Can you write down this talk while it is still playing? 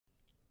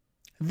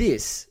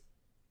This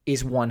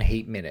is One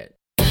Heat Minute.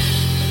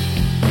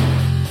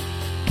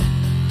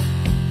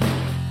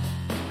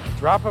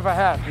 Drop of a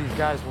hat, these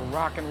guys will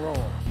rock and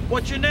roll.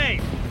 What's your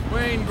name?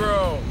 Wayne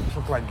Grove.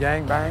 Look like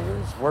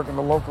gangbangers, working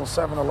the local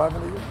 7-Eleven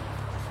to you.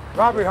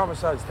 Robbery,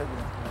 homicides, take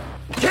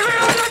it. Give me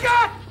all you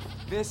got!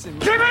 Give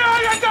me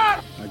all you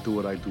got! I do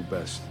what I do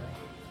best.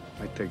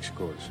 I take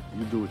scores.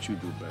 You do what you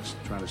do best,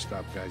 trying to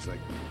stop guys like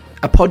me.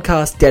 A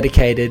podcast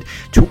dedicated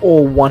to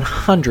all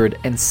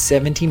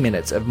 170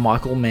 minutes of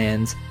Michael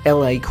Mann's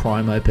LA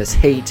crime opus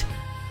Heat,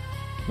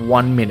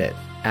 1 minute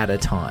at a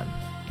time.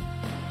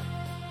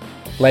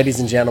 Ladies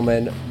and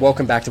gentlemen,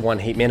 welcome back to One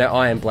Heat Minute.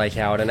 I am Blake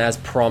Howard, and as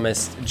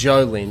promised,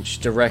 Joe Lynch,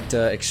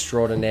 director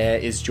extraordinaire,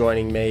 is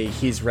joining me.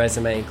 His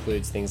resume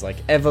includes things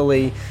like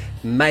Everly.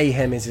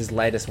 Mayhem is his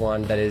latest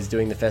one that is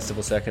doing the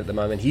festival circuit at the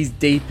moment. He's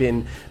deep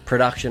in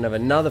production of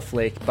another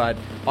flick, but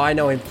I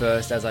know him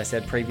first, as I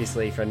said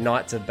previously, for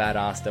Knights of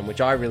Badassdom,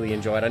 which I really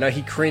enjoyed. I know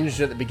he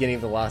cringed at the beginning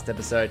of the last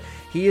episode.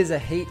 He is a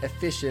Heat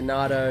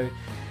aficionado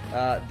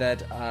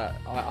that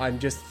I'm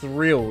just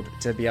thrilled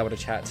to be able to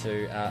chat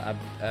to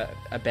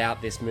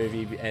about this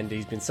movie, and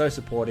he's been so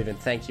supportive, and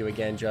thank you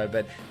again, Joe.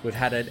 But we've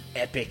had an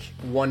epic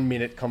 1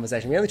 minute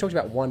conversation. We only talked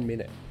about 1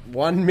 minute.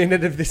 1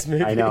 minute of this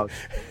movie. I know.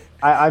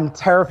 I'm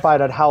terrified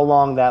at how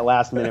long that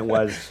last minute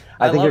was.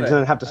 I think you're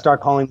going to have to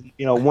start calling,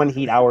 One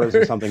Heat Hours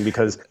or something,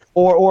 because,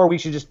 or we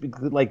should just be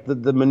like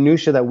the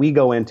minutia that we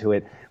go into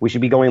it. We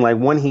should be going like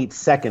 1 heat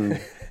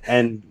second.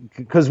 And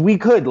because we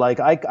could,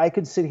 like, I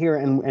could sit here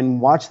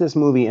and watch this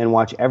movie and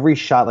watch every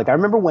shot. Like, I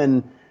remember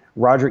when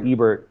Roger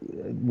Ebert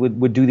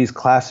would do these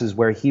classes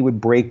where he would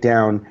break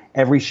down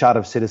every shot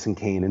of Citizen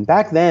Kane. And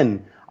back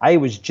then, I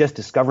was just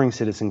discovering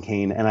Citizen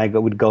Kane, and I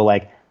would go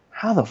like,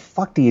 how the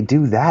fuck do you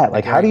do that?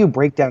 Like, how do you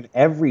break down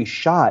every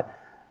shot?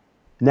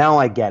 Now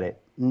I get it,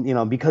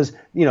 because,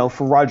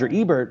 for Roger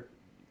Ebert,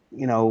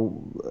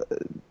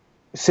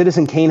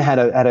 Citizen Kane had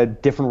a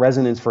different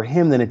resonance for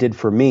him than it did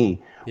for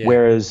me. Yeah.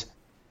 Whereas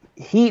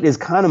Heat is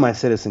kind of my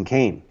Citizen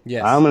Kane.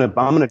 Yes. I'm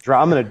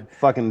gonna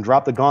fucking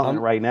drop the gauntlet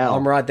right now.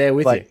 I'm right there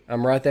with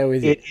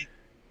you.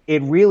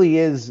 It really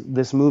is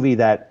this movie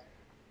that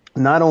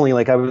not only,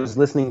 like, I was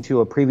listening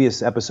to a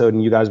previous episode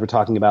and you guys were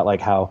talking about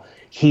like how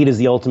Heat is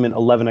the ultimate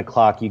 11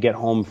 o'clock you get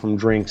home from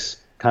drinks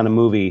kind of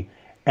movie,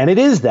 and it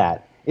is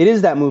that. It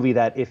is that movie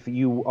that if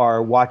you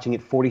are watching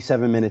it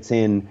 47 minutes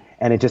in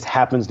and it just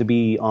happens to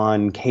be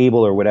on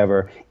cable or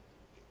whatever,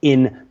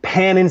 in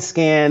pan and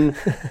scan,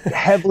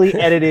 heavily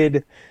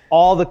edited,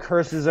 all the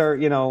curses are,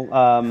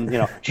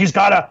 she's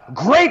got a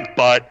great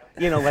butt,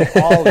 like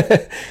all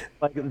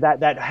like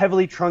that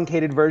heavily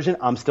truncated version.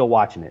 I'm still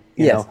watching it,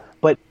 you know.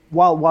 But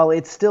while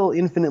it's still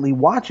infinitely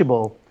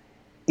watchable,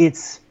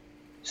 it's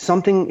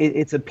something.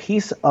 It's a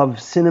piece of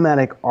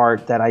cinematic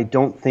art that I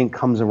don't think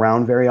comes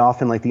around very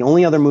often. Like, the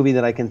only other movie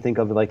that I can think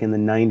of, like, in the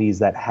 90s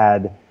that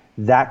had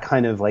that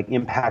kind of like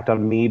impact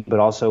on me, but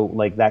also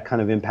like that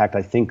kind of impact,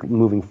 I think,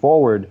 moving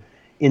forward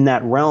in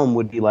that realm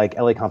would be like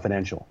LA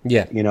Confidential.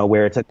 Yeah.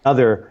 Where it's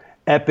another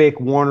epic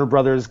Warner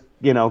Brothers,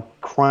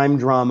 crime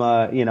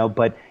drama,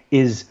 but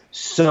is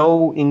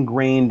so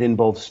ingrained in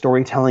both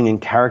storytelling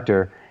and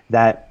character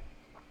that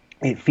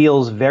it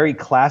feels very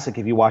classic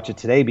if you watch it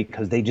today,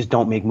 because they just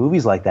don't make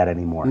movies like that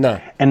anymore. No.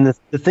 And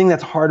the thing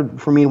that's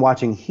hard for me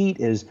watching Heat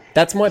is...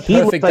 That's my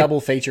perfect double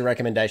feature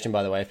recommendation,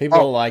 by the way. If people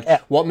are like,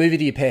 what movie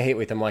do you pair Heat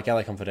with? I'm like,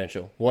 LA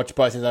Confidential. Watch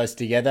both of those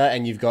together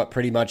and you've got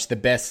pretty much the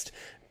best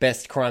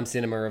crime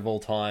cinema of all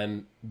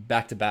time,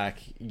 back to back.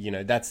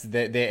 That's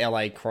their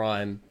LA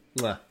crime.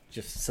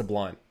 Just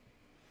sublime.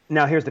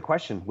 Now, here's the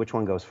question. Which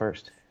one goes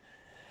first?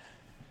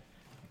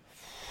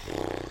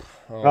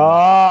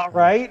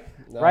 Right?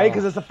 Right,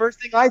 because it's the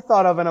first thing I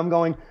thought of, and I'm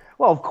going,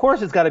 well, of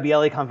course it's got to be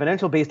LA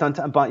Confidential based on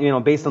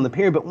based on the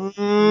period, but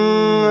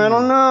I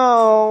don't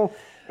know.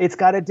 It's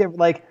got a different,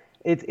 like,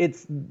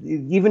 it's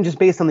even just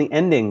based on the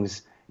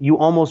endings. You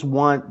almost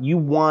want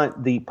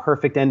the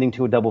perfect ending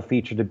to a double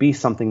feature to be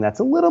something that's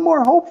a little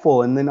more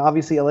hopeful, and then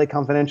obviously LA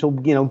Confidential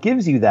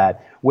gives you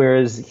that,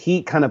 whereas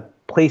Heat kind of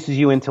places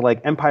you into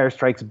like Empire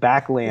Strikes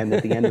Back land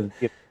at the end of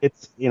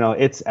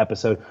its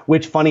episode,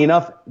 which, funny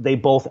enough, they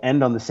both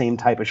end on the same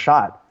type of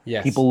shot.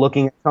 Yes. People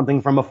looking at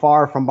something from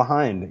afar, from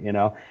behind,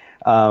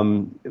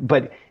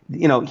 But,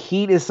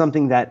 Heat is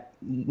something that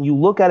you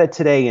look at it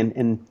today,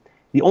 and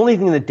the only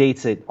thing that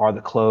dates it are the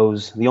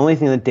clothes. The only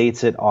thing that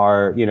dates it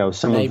are,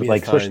 some maybe of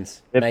like the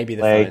phones. Maybe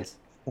the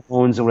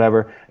phones or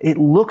whatever. It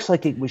looks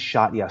like it was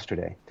shot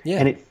yesterday. Yeah.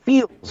 And it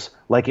feels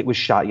like it was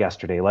shot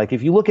yesterday. Like,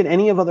 if you look at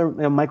any of other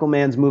Michael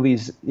Mann's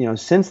movies,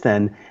 since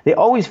then, they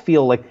always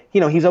feel like,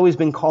 he's always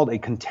been called a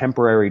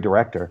contemporary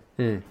director.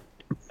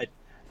 But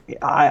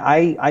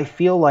I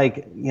feel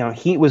like,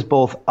 Heat was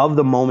both of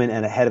the moment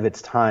and ahead of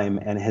its time,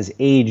 and has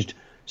aged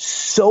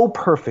so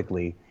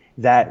perfectly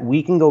that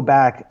we can go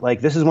back.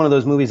 Like, this is one of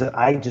those movies that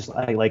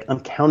I'm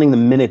counting the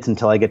minutes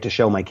until I get to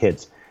show my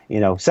kids.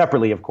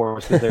 Separately, of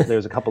course, because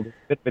there's a couple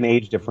bit of an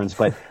age difference,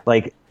 but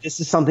like, this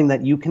is something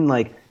that you can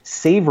like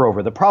savor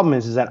over. The problem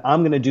is that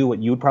I'm going to do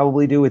what you would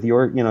probably do with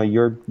your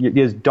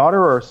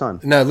daughter or son?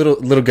 No,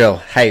 little girl,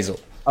 Hazel.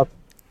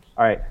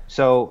 All right,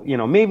 so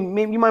maybe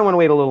you might want to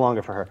wait a little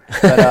longer for her.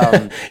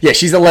 But, Yeah,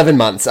 she's 11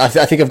 months. I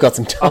think I've got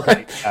some time.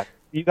 okay, yeah,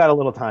 you got a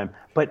little time.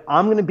 But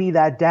I'm going to be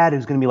that dad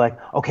who's going to be like,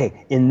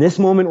 okay, in this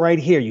moment right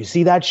here, you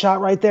see that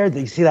shot right there?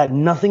 You see that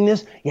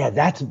nothingness? Yeah,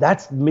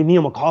 that's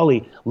Neil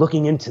Macaulay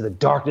looking into the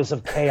darkness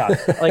of chaos.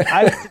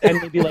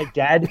 And they'd be like,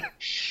 Dad,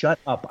 shut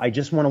up. I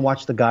just want to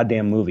watch the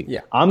goddamn movie. Yeah.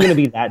 I'm going to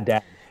be that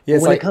dad. Yeah,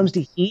 when it comes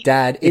to Heat,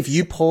 Dad, if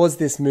you pause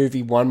this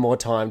movie one more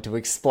time to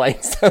explain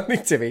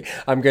something to me,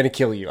 I'm going to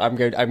kill you. I'm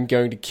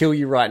going to kill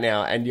you right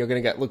now, and you're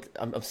going to go, look,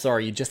 I'm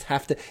sorry, you just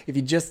have to,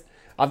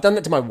 I've done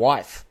that to my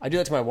wife. I do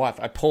that to my wife.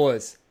 I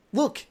pause.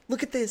 Look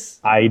at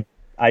this. I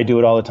do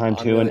it all the time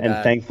too, really and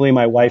bad. thankfully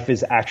my wife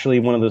is actually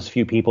one of those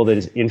few people that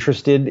is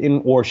interested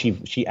in, or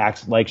she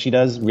acts like she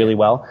does really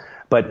well.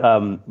 But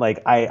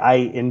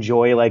I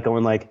enjoy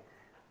going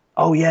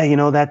oh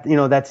yeah,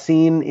 that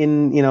scene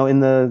in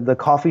the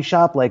coffee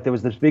shop, like there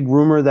was this big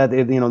rumor that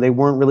they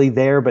weren't really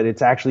there, but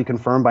it's actually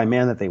confirmed by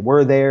man that they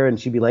were there, and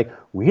she'd be like,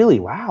 really?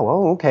 Wow,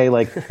 oh okay,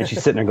 and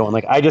she's sitting there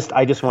going I just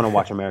want to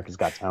watch America's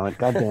Got Talent.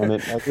 God damn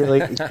it,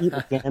 really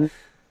again.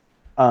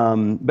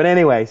 But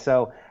anyway,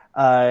 so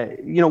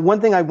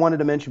one thing I wanted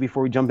to mention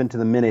before we jump into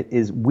the minute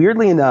is,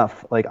 weirdly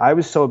enough, I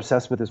was so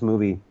obsessed with this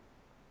movie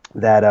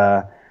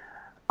that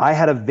I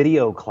had a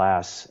video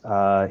class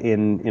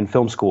in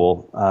film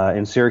school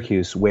in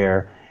Syracuse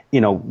where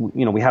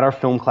we had our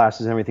film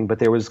classes and everything, but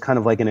there was kind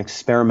of an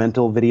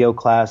experimental video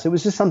class. It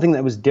was just something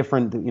that was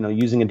different,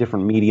 using a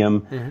different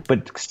medium,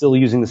 but still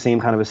using the same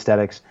kind of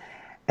aesthetics.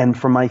 And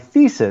for my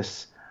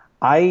thesis,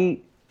 I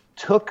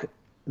took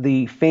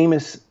the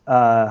famous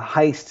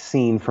heist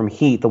scene from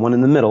Heat, the one in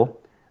the middle,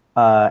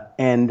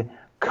 and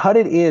cut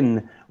it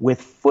in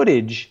with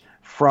footage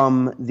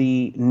from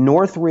the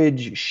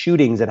Northridge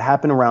shootings that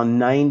happened around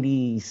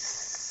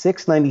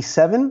 96,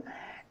 97.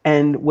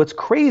 And what's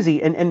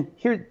crazy, and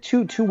here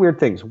two weird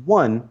things.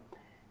 One,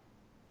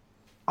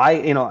 I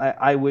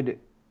took,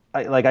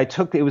 I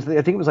think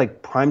it was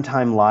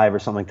Primetime Live or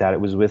something like that.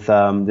 It was with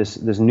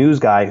this news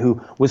guy who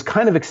was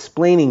kind of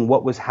explaining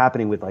what was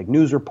happening with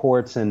news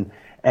reports and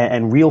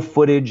real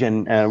footage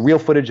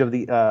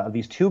of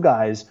these two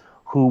guys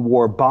who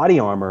wore body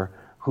armor,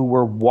 who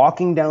were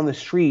walking down the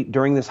street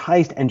during this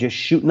heist and just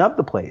shooting up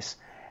the place.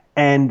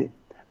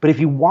 But if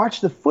you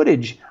watch the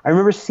footage, I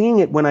remember seeing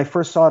it when I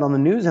first saw it on the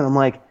news, and I'm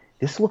like,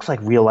 this looks like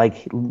real life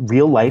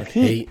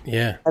Heat.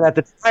 Yeah. And at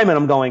the time,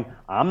 I'm going,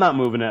 I'm not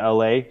moving to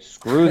LA.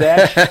 Screw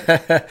that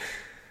shit.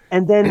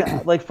 And then,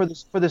 for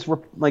this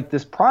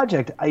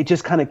project, it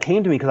just kind of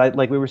came to me because,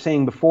 like we were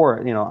saying before,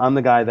 I'm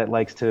the guy that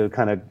likes to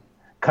kind of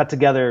cut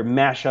together,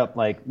 mash up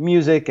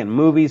music and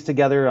movies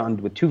together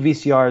with two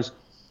VCRs.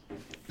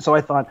 So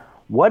I thought,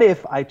 what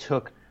if I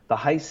took the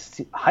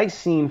heist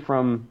scene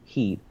from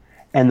Heat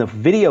and the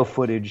video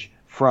footage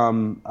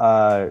from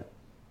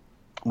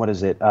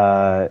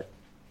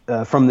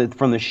from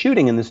the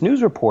shooting in this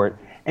news report,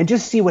 and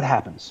just see what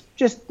happens?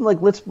 Just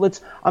let's.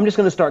 I'm just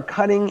going to start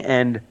cutting,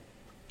 and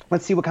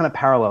let's see what kind of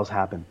parallels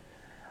happen.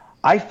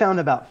 I found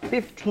about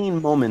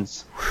 15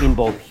 moments in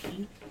both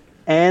Heat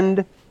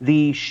and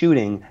the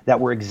shooting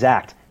that were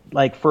exact.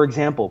 For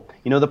example,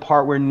 the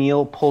part where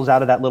Neil pulls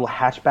out of that little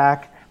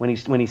hatchback when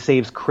he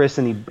saves Chris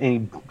and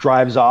he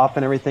drives off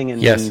and everything,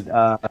 and yes.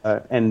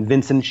 and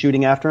Vincent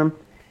shooting after him.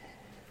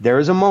 There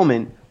is a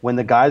moment when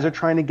the guys are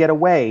trying to get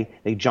away.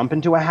 They jump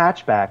into a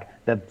hatchback.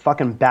 The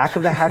fucking back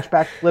of the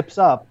hatchback flips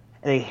up,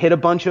 and they hit a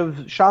bunch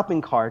of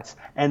shopping carts,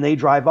 and they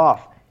drive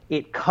off.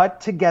 It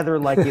cut together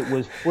like it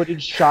was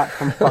footage shot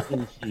from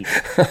fucking Heat.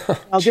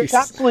 Now, there's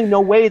absolutely no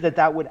way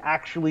that would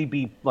actually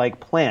be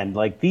planned.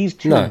 These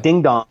two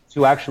ding-dongs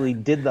who actually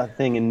did the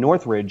thing in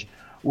Northridge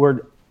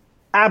were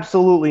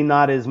absolutely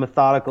not as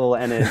methodical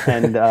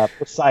and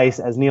precise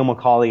as Neil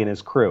Macaulay and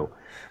his crew.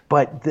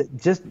 But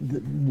this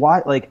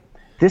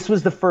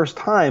was the first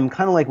time,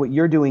 kind of like what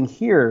you're doing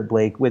here,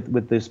 Blake,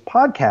 with this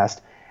podcast.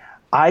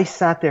 I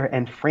sat there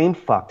and frame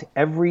fucked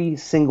every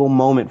single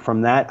moment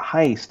from that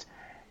heist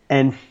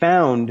and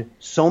found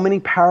so many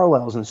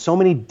parallels and so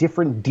many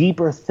different,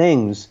 deeper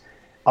things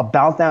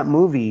about that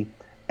movie.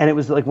 And it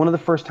was one of the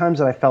first times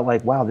that I felt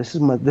wow, this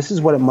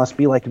is what it must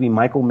be like to be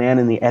Michael Mann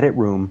in the edit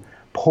room,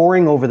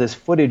 poring over this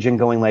footage and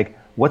going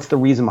what's the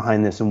reason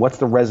behind this, and what's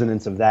the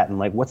resonance of that, and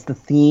what's the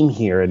theme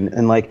here,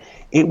 and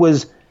it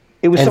was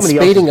and somebody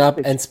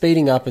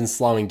speeding up and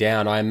slowing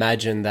down. I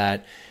imagine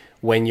that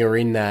when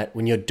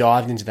you're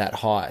dived into that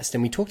heist,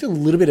 and we talked a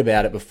little bit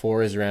about it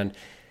before, is around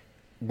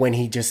when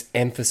he just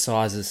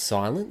emphasizes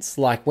silence.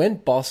 When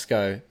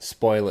Bosco,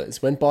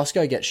 spoilers, when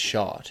Bosco gets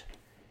shot,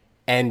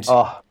 and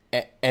you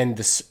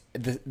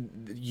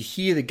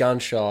hear the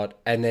gunshot,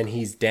 and then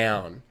he's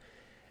down.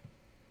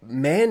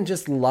 Man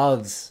just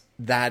loves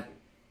that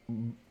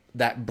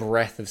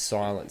breath of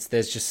silence.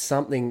 There's just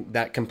something,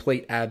 that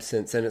complete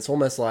absence, and it's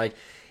almost like,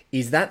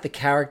 is that the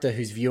character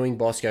who's viewing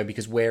Bosco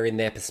because we're in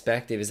their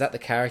perspective? Is that the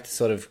character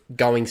sort of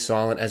going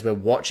silent as we're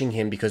watching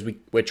him because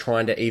we're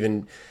trying to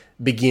even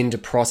begin to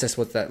process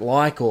what's that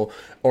like, or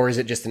is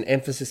it just an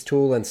emphasis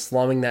tool and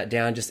slowing that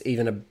down just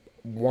even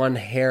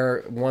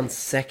one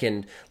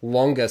second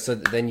longer so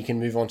that then you can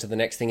move on to the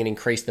next thing and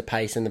increase the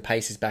pace, and the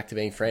pace is back to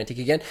being frantic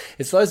again.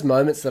 It's those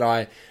moments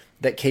that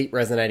keep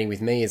resonating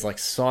with me, is like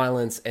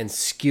silence and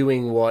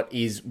skewing what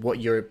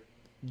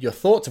your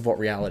thoughts of what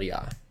reality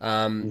are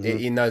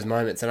in those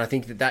moments. And I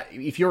think that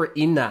if you're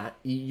in that,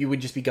 you would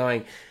just be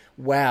going,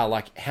 wow,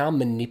 like how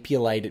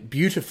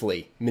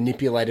beautifully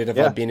manipulated have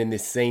I been in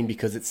this scene,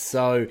 because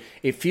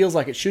it feels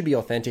like it should be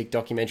authentic,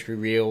 documentary,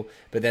 real,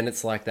 but then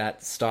it's like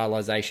that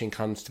stylization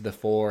comes to the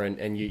fore,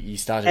 and you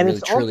start to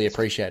really truly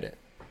appreciate it.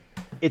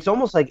 It's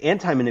almost like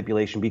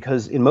anti-manipulation,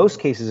 because in most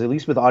cases, at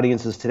least with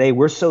audiences today,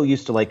 we're so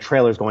used to like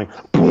trailers going,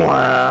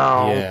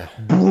 yeah,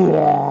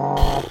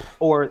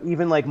 or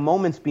even like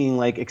moments being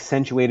like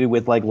accentuated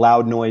with like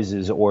loud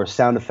noises or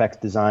sound effects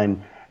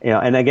design. You know,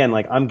 and again,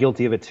 like I'm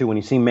guilty of it too. When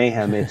you see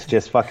Mayhem, it's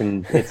just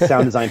fucking, it's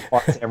sound design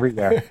parts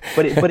everywhere.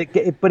 But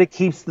it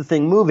keeps the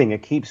thing moving.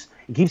 It keeps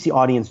the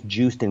audience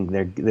juiced, and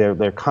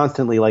they're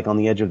constantly like on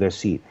the edge of their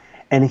seat.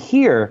 And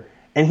here,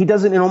 and he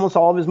does it in almost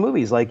all of his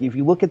movies. Like if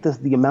you look at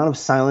the amount of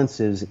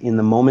silences in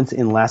the moments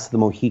in Last of the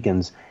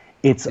Mohicans,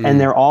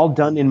 and they're all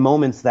done in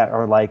moments that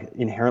are like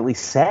inherently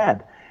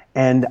sad.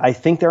 And I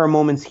think there are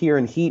moments here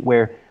in Heat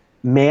where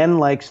Mann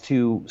likes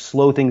to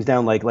slow things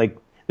down, like.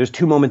 There's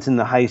two moments in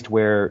the heist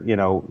where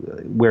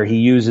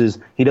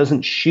he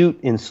doesn't shoot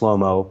in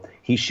slow-mo,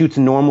 he shoots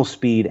normal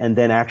speed and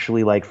then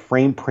actually like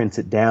frame prints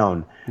it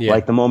down. Yeah.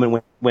 Like the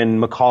moment when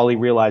Macaulay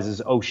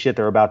realizes, oh shit,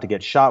 they're about to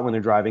get shot when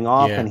they're driving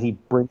off, and he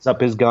brings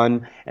up his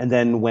gun. And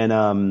then when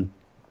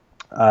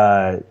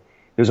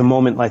there's a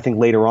moment, I think,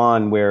 later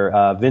on where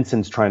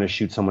Vincent's trying to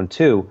shoot someone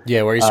too.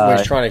 Yeah, where he's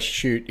trying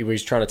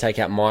to take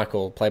out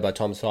Michael, played by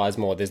Tom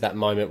Sizemore. There's that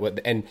moment where,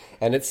 and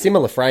it's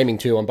similar framing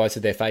too on both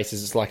of their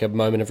faces. It's like a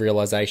moment of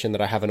realization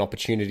that I have an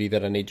opportunity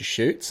that I need to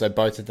shoot. So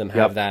both of them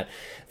have that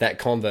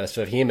converse.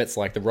 For him, it's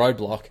like the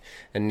roadblock,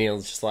 and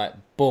Neil's just like,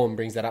 boom,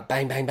 brings that up,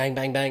 bang, bang, bang,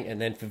 bang, bang. And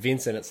then for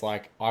Vincent, it's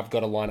like, I've got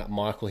to line up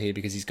Michael here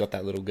because he's got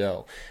that little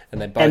girl. And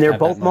they're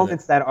both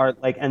moments that are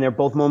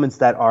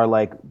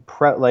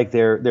like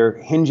they're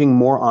hinging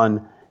more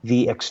on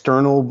the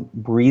external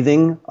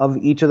breathing of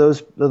each of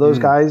those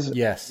guys,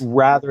 yes,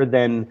 rather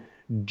than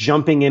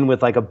jumping in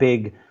with like a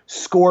big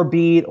score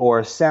beat or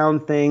a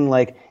sound thing.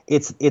 Like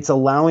it's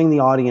allowing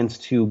the audience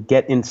to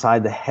get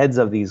inside the heads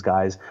of these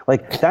guys.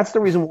 Like that's the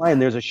reason why.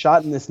 And there's a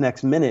shot in this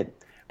next minute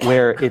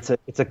where it's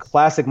a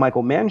classic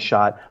Michael Mann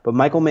shot, but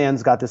Michael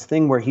Mann's got this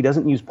thing where he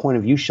doesn't use point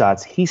of view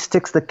shots. He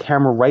sticks the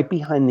camera right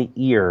behind the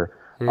ear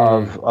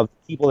of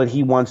people that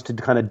he wants to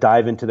kind of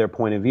dive into their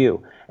point of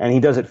view. And he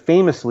does it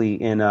famously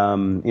in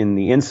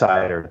The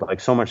Insider,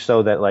 like so much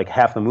so that like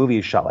half the movie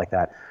is shot like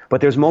that.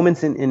 But there's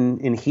moments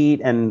in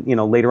Heat and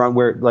later on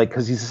where like,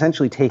 because he's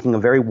essentially taking a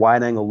very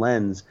wide angle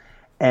lens.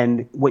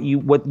 And what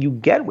you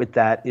get with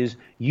that is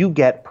you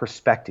get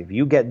perspective.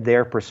 You get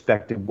their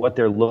perspective, what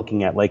they're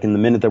looking at. Like in the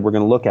minute that we're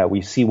going to look at,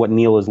 we see what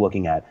Neil is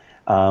looking at,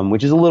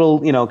 which is a little,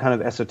 kind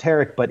of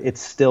esoteric, but it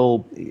still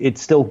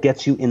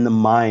gets you in the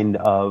mind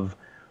of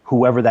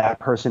whoever that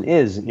person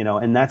is,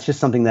 and that's just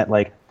something that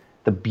like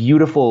the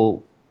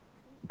beautiful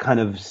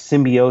kind of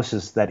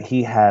symbiosis that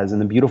he has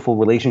and the beautiful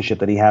relationship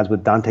that he has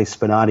with Dante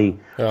Spinotti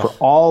for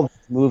all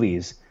these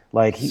movies.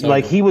 Like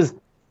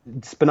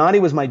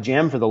Spinotti was my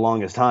jam for the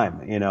longest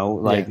time,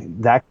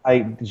 that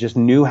guy just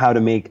knew how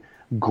to make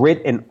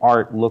grit and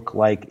art look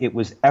like it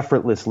was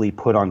effortlessly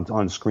put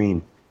on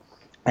screen.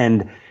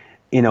 And,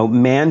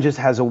 Mann just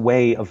has a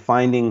way of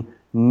finding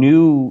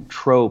new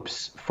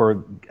tropes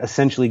for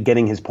essentially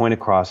getting his point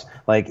across.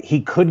 Like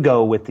he could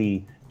go with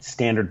the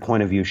standard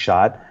point of view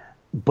shot,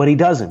 but he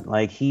doesn't.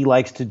 Like he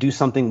likes to do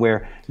something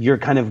where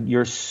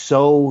you're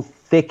so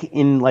thick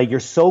in, like you're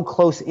so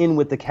close in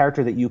with the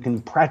character that you can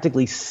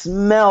practically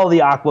smell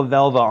the aqua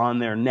velva on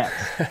their necks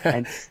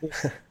and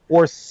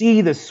or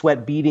see the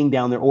sweat beading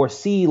down there, or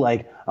see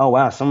like, oh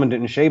wow, someone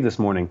didn't shave this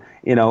morning.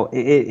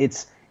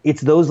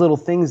 It's those little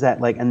things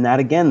that like, and that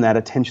again, that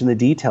attention to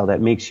detail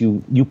that makes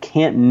you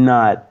can't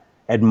not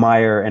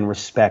admire and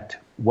respect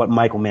what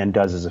Michael Mann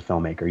does as a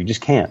filmmaker. You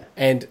just can't.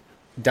 And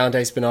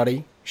Dante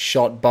Spinotti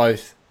shot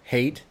both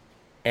Heat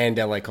and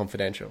LA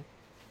Confidential.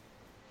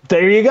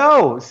 There you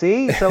go.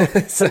 See? So you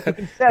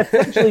can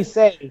essentially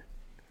say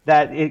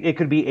that it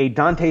could be a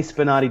Dante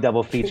Spinotti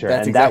double feature,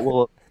 and that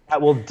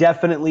will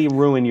definitely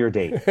ruin your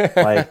date.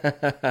 Like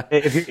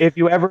if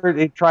you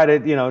ever try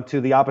to,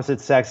 to the opposite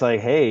sex, like,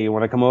 hey, you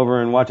want to come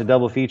over and watch a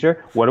double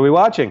feature? What are we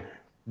watching?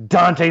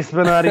 Dante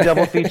Spinotti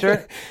double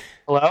feature.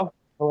 Hello?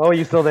 Are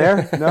you still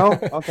there? No?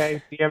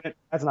 Okay. Damn it.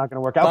 That's not going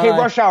to work out. Okay,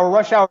 Rush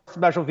Hour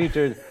special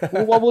features.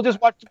 We'll just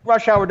watch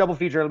Rush Hour double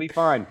feature. It'll be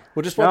fine.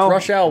 We'll just watch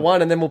Rush Hour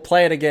 1 and then we'll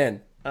play it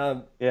again.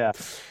 Yeah.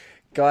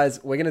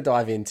 Guys, we're going to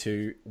dive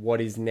into what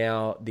is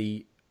now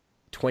the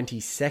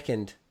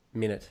 22nd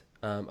minute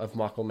of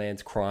Michael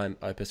Mann's crime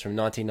opus from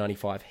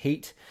 1995,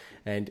 Heat.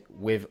 And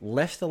we've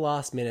left the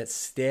last minute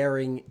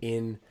staring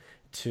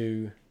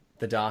into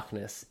the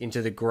darkness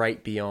into the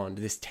great beyond,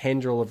 this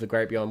tendril of the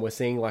great beyond. We're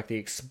seeing like the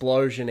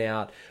explosion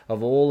out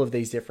of all of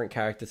these different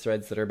character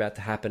threads that are about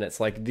to happen.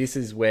 It's like this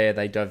is where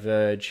they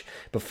diverge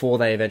before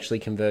they eventually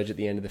converge at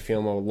the end of the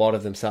film, or a lot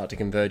of them start to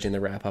converge in the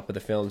wrap up of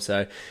the film.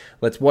 So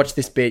let's watch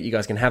this bit. You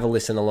guys can have a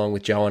listen along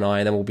with Joe and I,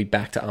 and then we'll be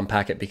back to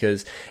unpack it,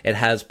 because it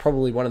has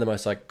probably one of the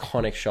most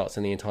iconic shots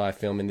in the entire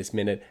film in this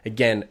minute.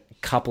 Again, a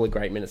couple of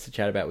great minutes to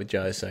chat about with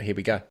Joe, so here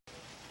we go.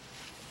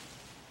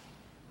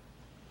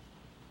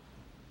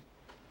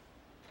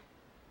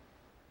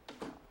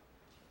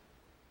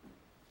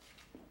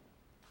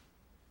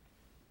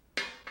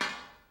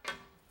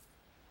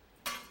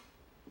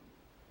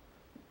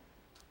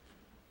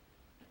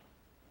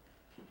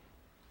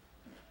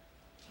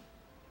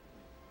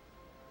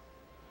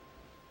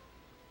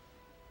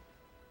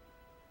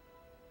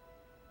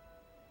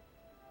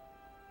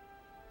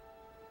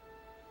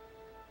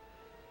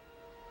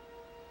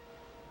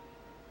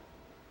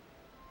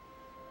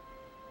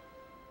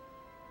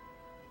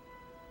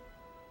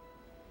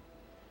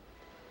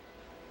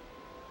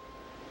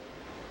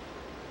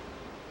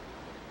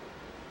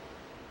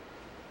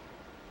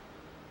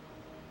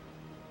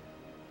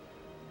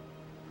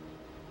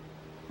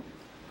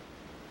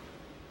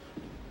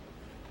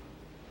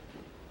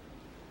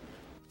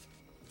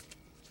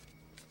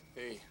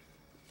 Hey.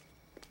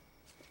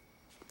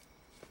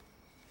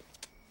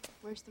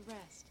 Where's the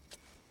rest?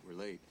 We're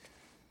late.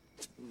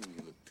 Ooh,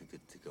 you look too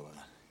good to go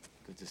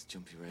just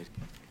jump you right.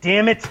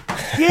 Damn it!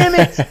 Damn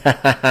it!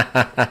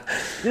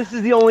 This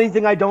is the only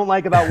thing I don't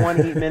like about One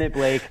Heat Minute,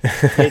 Blake.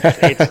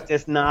 It's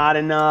just not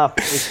enough.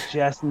 It's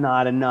just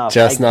not enough.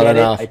 Just not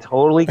enough. I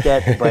totally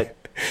get it, but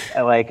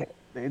like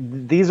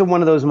these are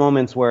one of those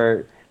moments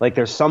where like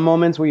there's some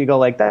moments where you go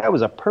like, that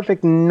was a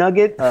perfect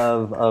nugget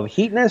of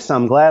heatness.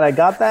 I'm glad I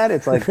got that.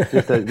 It's like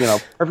just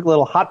a perfect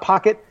little hot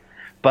pocket.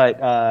 But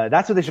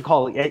that's what they should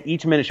call it.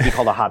 Each minute should be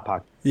called a hot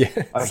pocket. Yes.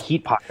 A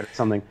heat pocket or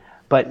something.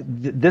 But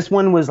this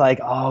one was like,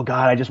 oh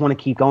God, I just want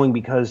to keep going,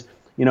 because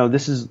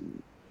this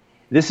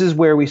is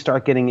where we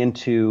start getting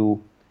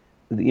into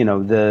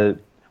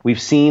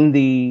we've seen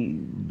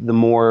the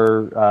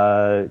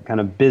more kind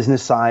of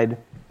business side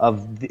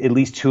of at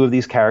least two of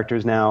these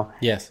characters now.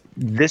 Yes.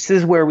 This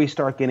is where we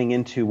start getting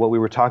into what we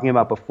were talking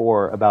about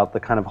before, about the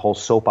kind of whole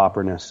soap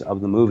opera-ness of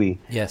the movie.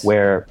 Yes.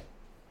 Where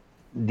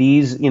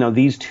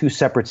these two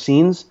separate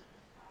scenes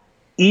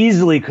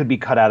easily could be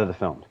cut out of the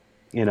film.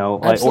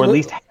 Or at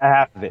least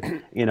half of it.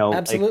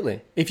 Absolutely.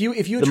 Like, if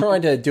you were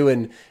trying to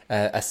do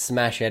a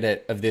smash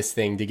edit of this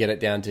thing to get it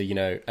down to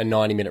a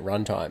 90-minute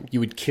runtime, you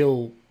would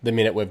kill the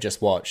minute we've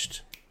just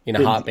watched in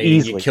a heartbeat.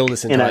 Easily. You kill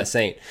this entire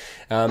scene.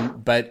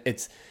 But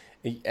it's,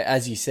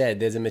 as you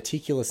said, there's a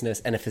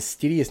meticulousness and a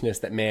fastidiousness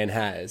that Mann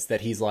has, that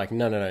he's like,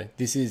 no.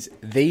 These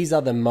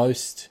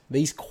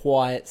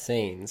quiet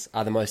scenes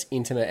are the most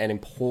intimate and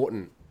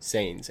important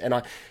scenes,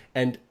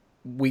 and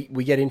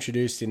we get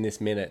introduced in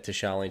this minute to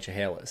Charlene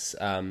Chehalis,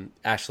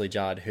 Ashley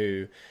Judd,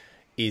 who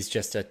is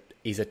just a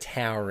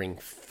towering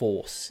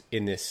force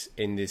in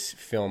this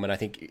film, and I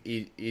think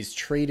is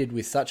treated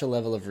with such a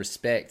level of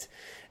respect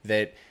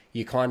that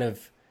you kind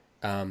of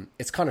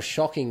it's kind of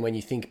shocking when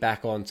you think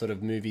back on sort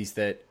of movies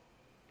that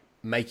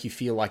make you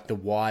feel like the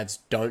wives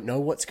don't know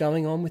what's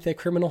going on with their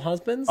criminal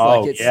husbands.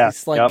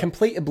 It's like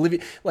complete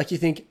oblivion. Like you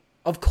think,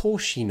 of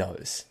course she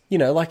knows.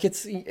 Like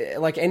it's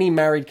like any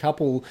married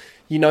couple,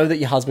 that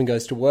your husband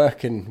goes to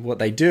work and what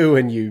they do,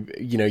 and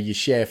you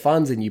share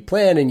funds and you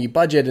plan and you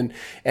budget, and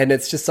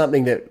it's just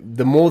something that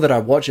the more that I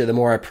watch it, the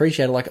more I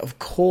appreciate it. Like, of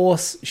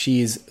course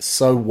she's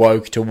so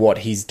woke to what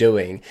he's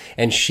doing,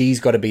 and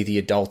she's got to be the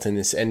adult in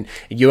this, and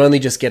you only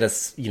just get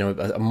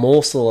a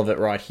morsel of it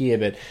right here.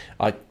 But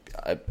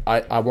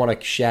I want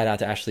to shout out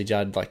to Ashley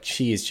Judd. Like,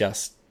 she's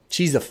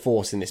a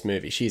force in this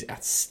movie. She's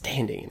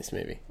outstanding in this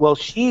movie. Well,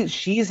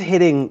 she's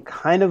hitting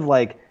kind of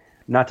like,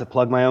 not to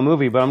plug my own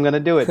movie, but I'm going to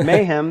do it.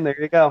 Mayhem,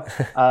 there you go.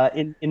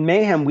 In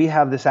Mayhem, we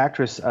have this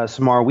actress,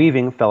 Samara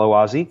Weaving, fellow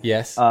Aussie.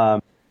 Yes.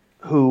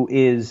 Who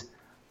is,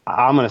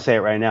 I'm going to say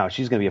it right now,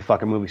 she's going to be a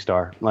fucking movie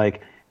star.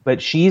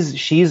 But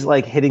she's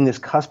like hitting this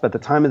cusp at the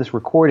time of this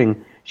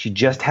recording. She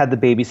just had The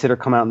Babysitter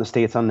come out in the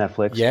States on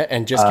Netflix. Yeah,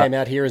 and just came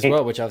out here as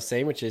well, which I've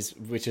seen, which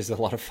is a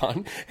lot of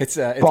fun. It's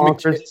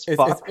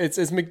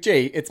it's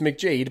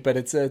McGeed, but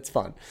it's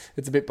fun.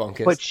 It's a bit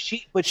bonkers.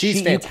 But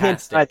she's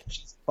fantastic.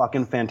 She's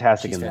fucking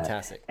fantastic. She's in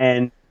fantastic. That.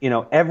 And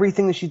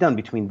everything that she's done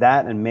between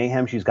that and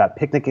Mayhem, she's got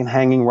Picnic in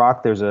Hanging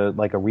Rock. There's a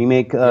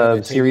remake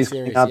series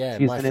coming up. Yeah,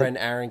 my friend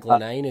Aaron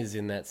Glenane is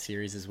in that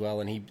series as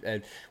well,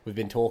 and we've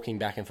been talking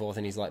back and forth,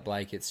 and he's like,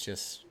 Blake, it's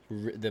just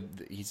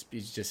he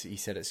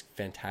said it's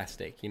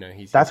fantastic.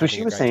 That's what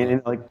she was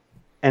saying.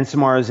 And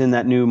Samara's in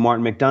that new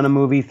Martin McDonagh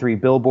movie, 3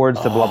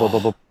 Billboards to blah blah blah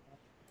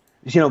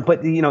blah.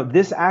 But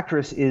this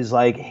actress is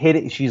like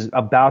hitting. She's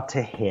about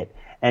to hit.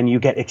 And you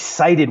get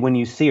excited when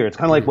you see her. It's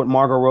kind of like what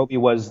Margot Robbie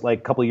was like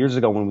a couple of years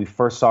ago when we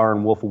first saw her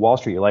in Wolf of Wall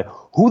Street. You're like,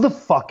 who the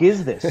fuck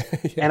is this?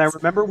 Yes. And I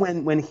remember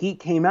when Heat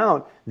came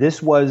out,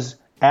 this was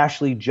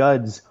Ashley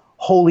Judd's,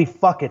 holy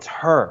fuck, it's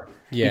her.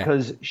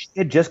 because she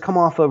had just come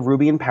off of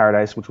Ruby in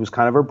Paradise, which was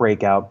kind of her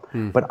breakout.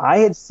 But I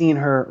had seen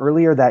her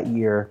earlier that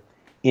year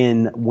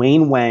in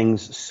Wayne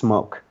Wang's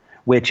Smoke,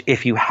 which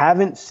if you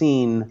haven't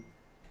seen,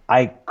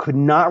 I could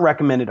not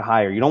recommend it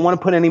higher. You don't want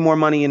to put any more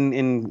money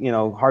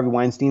in Harvey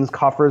Weinstein's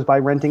coffers by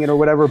renting it or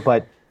whatever,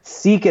 but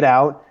seek it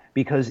out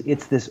because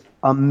it's this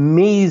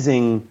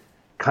amazing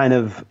kind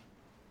of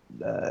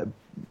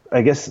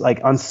I guess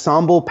like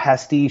ensemble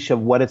pastiche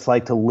of what it's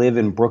like to live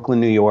in Brooklyn,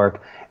 New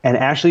York. And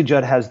Ashley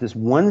Judd has this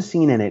one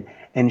scene in it,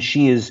 and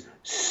she is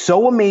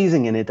so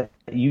amazing in it that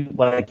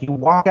you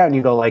walk out and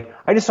you go like,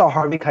 I just saw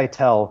Harvey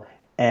Keitel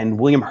and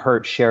William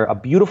Hurt share a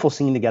beautiful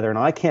scene together, and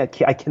I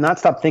cannot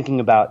stop thinking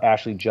about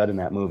Ashley Judd in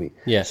that movie.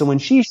 Yes. So when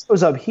she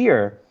shows up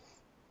here,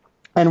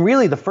 and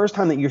really the first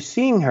time that you're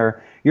seeing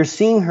her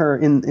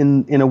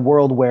in a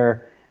world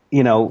where,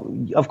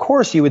 of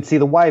course you would see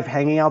the wife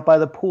hanging out by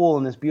the pool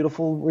in this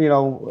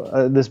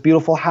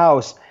beautiful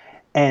house,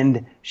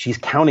 and she's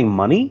counting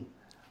money.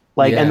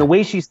 And the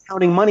way she's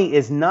counting money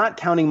is not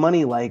counting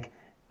money like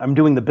I'm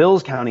doing the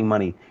bills counting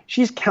money.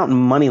 She's counting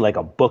money like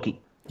a bookie.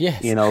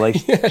 Yes.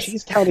 Yes.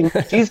 she's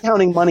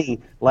counting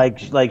money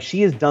like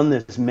she has done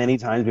this many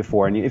times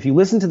before. And if you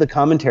listen to the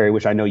commentary,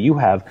 which I know you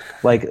have,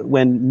 like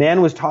when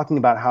Mann was talking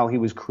about how he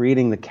was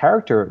creating the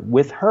character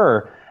with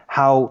her,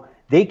 how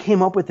they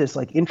came up with this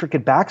like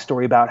intricate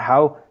backstory about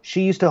how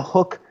she used to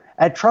hook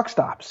at truck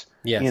stops.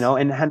 Yes.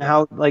 And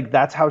how like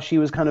that's how she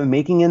was kind of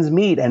making ends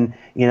meet. And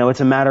it's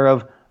a matter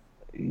of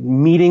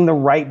meeting the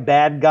right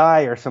bad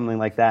guy or something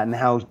like that, and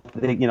how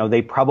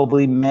they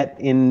probably met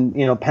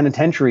in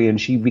penitentiary,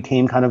 and she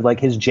became kind of like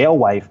his jail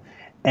wife,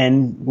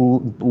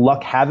 and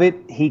luck have it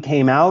he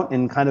came out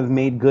and kind of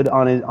made good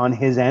on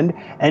his end,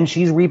 and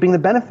she's reaping the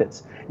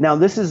benefits. Now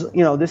this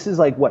is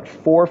like what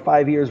 4 or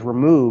 5 years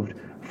removed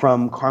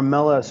from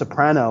Carmela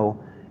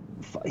Soprano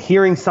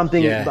hearing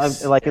something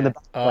like in the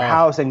back of her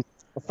house and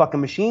a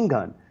fucking machine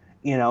gun.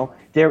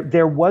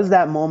 There was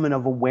that moment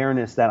of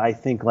awareness that I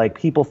think like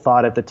people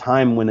thought at the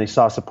time when they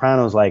saw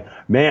Sopranos, like,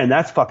 man,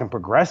 that's fucking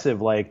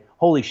progressive. Like,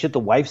 holy shit, the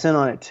wife's in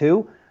on it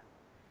too.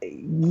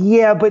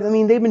 Yeah, but I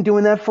mean, they've been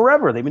doing that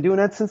forever. They've been doing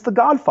that since The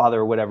Godfather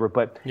or whatever.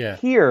 But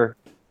here,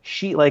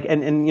 she like,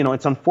 and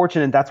it's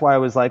unfortunate. That's why I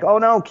was like, oh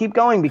no, keep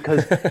going,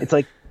 because it's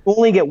like you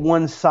only get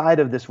one side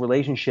of this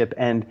relationship,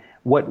 and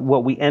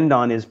what we end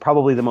on is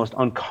probably the most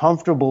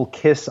uncomfortable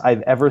kiss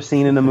I've ever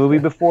seen in a movie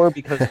before,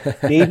 because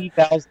maybe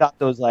Val's got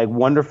those like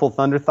wonderful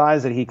thunder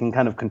thighs that he can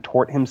kind of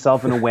contort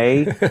himself in a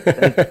way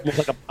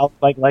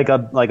like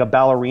a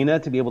ballerina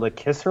to be able to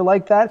kiss her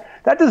like that.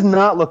 That does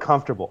not look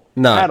comfortable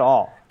at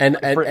all. And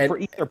for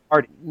either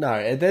party.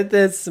 No,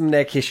 there's some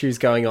neck issues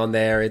going on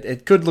there.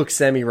 It could look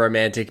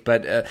semi-romantic,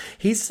 but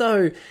he's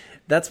so...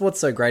 That's what's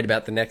so great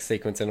about the next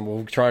sequence, and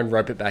we'll try and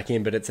rope it back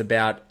in, but it's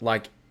about,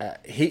 like,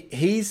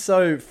 he's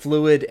so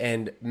fluid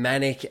and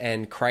manic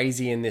and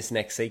crazy in this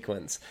next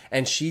sequence,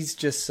 and she's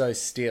just so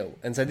still.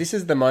 And so this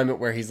is the moment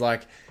where he's,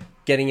 like,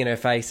 getting in her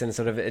face, and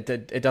sort of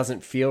it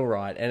doesn't feel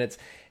right.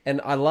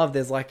 And I love,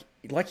 there's, like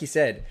you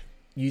said,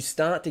 you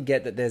start to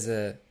get that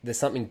there's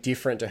something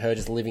different to her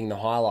just living the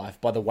high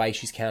life by the way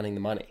she's counting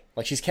the money.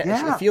 Like,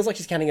 it feels like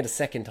she's counting it a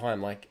second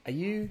time. Like,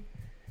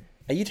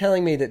 Are you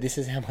telling me that this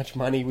is how much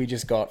money we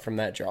just got from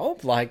that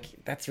job? Like,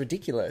 that's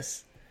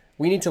ridiculous.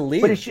 We need to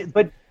live.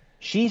 But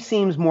she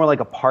seems more like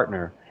a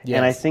partner. Yes.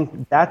 And I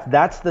think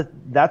that's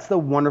the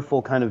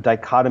wonderful kind of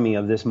dichotomy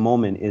of this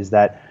moment, is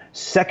that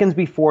seconds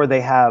before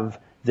they have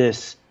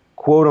this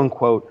quote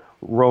unquote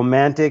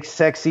romantic,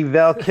 sexy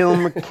Val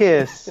Kilmer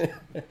kiss,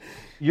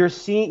 you're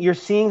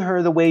seeing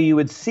her the way you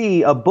would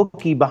see a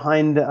bookie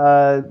behind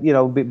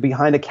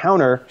behind a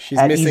counter. She's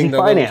at missing Easy the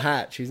Finance. little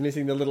hat. She's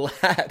missing the little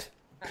hat.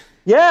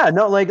 Yeah,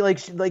 no, like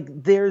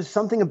there's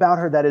something about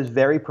her that is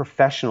very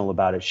professional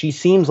about it. She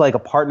seems like a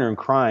partner in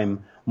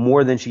crime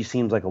more than she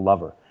seems like a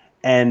lover.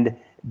 And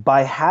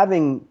by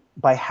having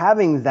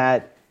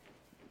that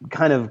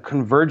kind of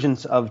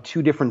convergence of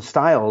two different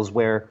styles,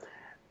 where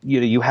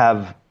you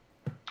have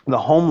the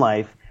home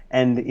life,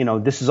 and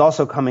this is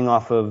also coming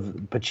off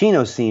of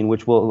Pacino's scene,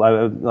 which will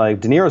like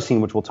De Niro's scene,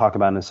 which we'll talk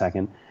about in a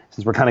second,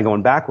 since we're kind of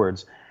going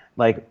backwards.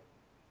 Like,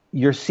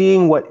 you're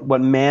seeing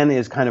what Mann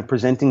is kind of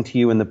presenting to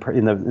you in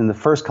the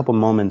first couple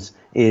moments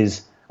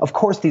is, of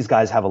course, these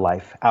guys have a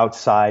life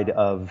outside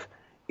of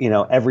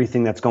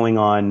everything that's going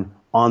on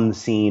the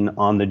scene,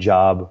 on the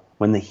job,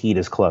 when the heat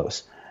is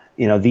close.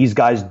 These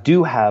guys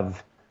do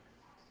have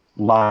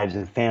lives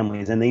and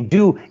families, and they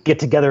do get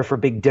together for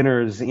big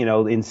dinners,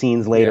 in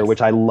scenes later,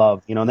 which I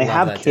love. And they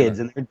have kids,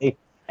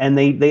 and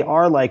they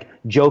are like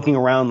joking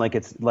around like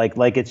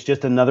it's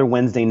just another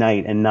Wednesday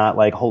night, and not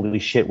like, holy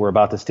shit, we're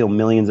about to steal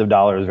millions of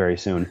dollars very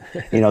soon.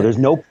 There's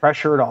no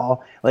pressure at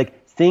all.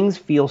 Like, things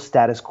feel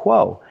status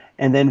quo.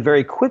 And then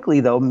very quickly,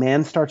 though,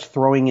 Mann starts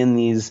throwing in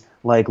these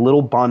like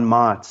little bon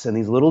mots and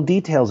these little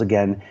details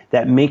again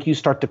that make you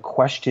start to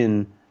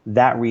question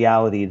that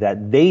reality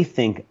that they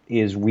think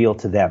is real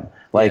to them.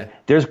 Like,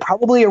 there's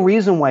probably a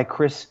reason why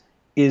Chris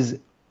is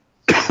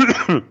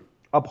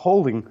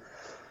upholding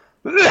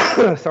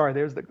Sorry,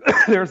 there's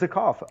the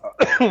cough.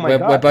 Oh my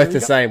God. We're both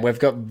the same. We've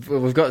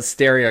got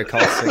stereo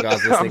coughs for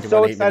guys listening I'm to so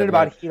One Heat excited Minute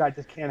about Heat, I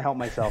just can't help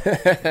myself.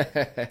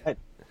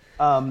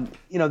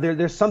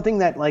 There's something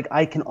that like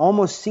I can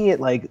almost see it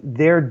like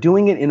they're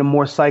doing it in a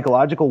more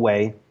psychological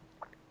way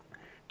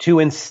to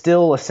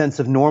instill a sense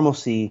of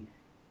normalcy,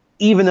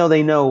 even though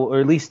they know, or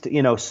at least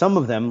some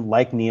of them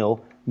like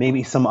Neil,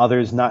 maybe some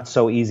others not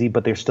so easy,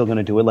 but they're still going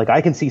to do it. Like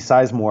I can see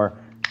Sizemore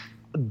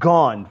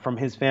gone from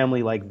his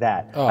family like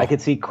that. I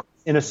could see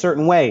in a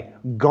certain way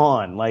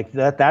gone like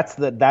that.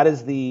 That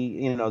is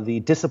the the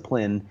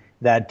discipline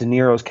that De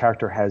Niro's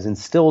character has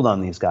instilled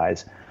on these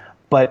guys,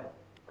 but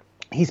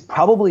he's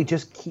probably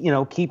just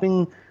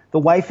keeping the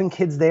wife and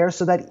kids there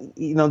so that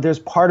there's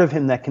part of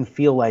him that can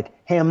feel like,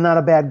 hey, I'm not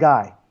a bad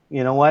guy.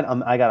 You know what?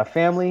 I got a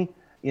family.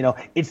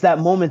 It's that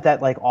moment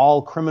that like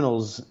all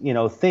criminals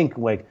think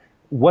like,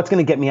 what's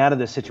going to get me out of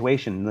this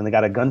situation? And then they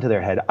got a gun to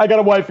their head. I got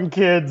a wife and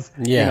kids.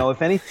 Yeah.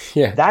 If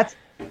anything, that's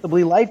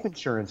possibly life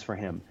insurance for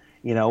him.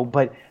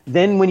 But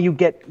then when you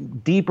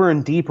get deeper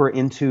and deeper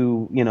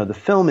into the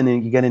film and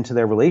then you get into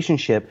their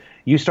relationship,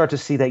 you start to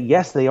see that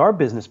yes, they are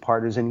business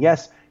partners, and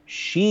yes,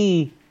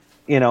 she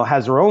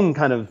has her own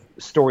kind of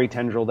story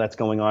tendril that's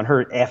going on,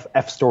 her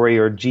F story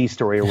or G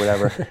story or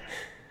whatever.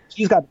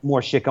 She's got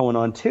more shit going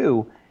on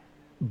too,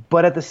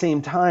 but at the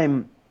same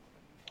time,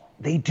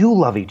 they do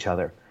love each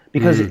other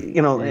because and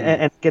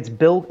it gets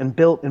built and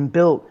built and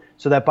built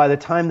so that by the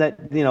time that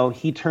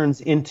he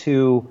turns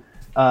into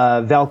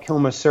Val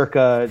Kilmer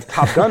circa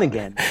Top Gun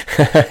again,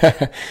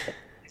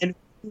 and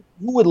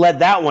who would let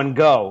that one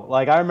go?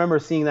 Like I remember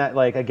seeing that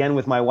like again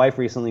with my wife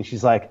recently.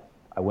 She's like,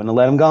 I wouldn't have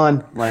let him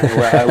gone. Like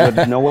I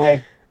would, no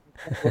way.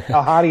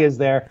 How hot he is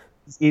there.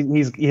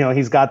 He's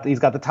got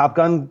the Top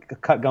Gun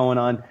cut going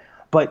on.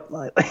 But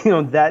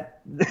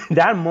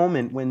that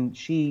moment when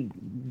she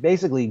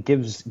basically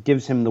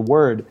gives him the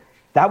word,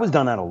 that was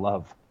done out of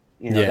love.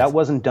 That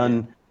wasn't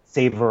done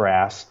save her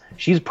ass.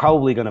 She's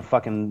probably going to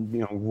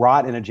fucking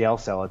rot in a jail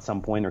cell at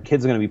some point. Her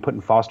kids are going to be put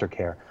in foster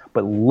care.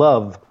 But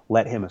love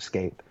let him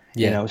escape.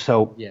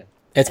 So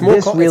it's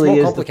more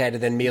complicated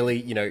than merely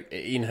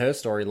in her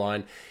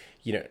storyline.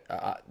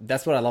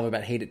 That's what I love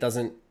about Heat. It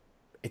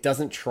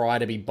doesn't try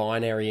to be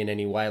binary in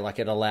any way. Like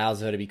it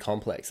allows her to be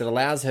complex. It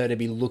allows her to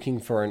be looking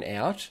for an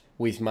out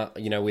with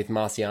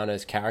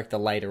Marciano's character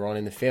later on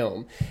in the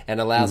film,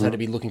 and allows her to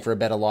be looking for a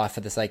better life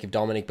for the sake of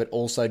Dominic, but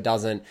also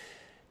doesn't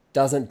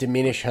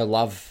diminish her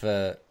love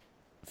for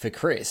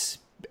Chris.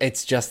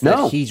 It's just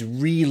that he's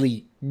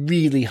really,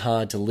 really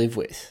hard to live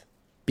with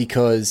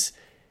because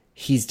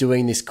he's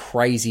doing this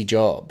crazy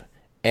job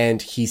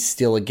and he's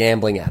still a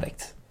gambling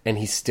addict and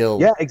he's still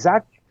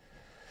exactly.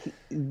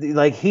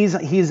 Like he's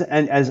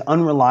as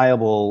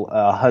unreliable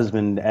a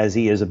husband as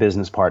he is a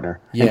business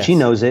partner, and she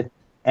knows it.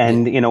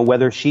 And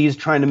whether she's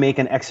trying to make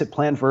an exit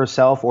plan for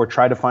herself or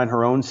try to find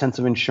her own sense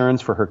of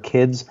insurance for her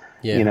kids,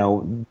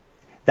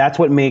 that's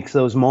what makes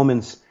those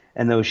moments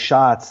and those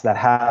shots that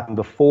happen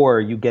before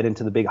you get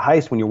into the big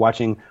heist. When you're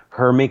watching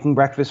her making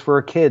breakfast for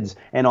her kids,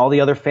 and all the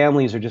other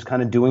families are just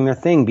kind of doing their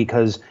thing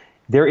because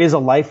there is a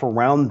life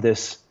around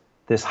this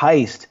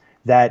heist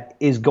that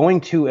is going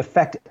to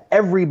affect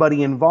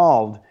everybody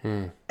involved.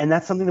 And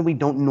that's something that we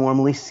don't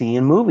normally see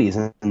in movies.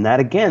 And that,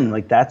 again,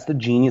 like that's the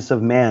genius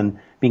of Mann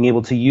being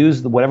able to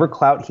use whatever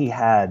clout he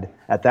had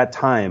at that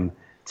time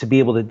to be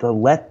able to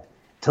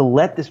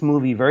let this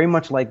movie, very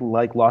much like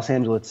Los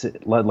Angeles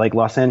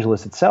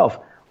itself,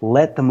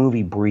 let the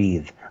movie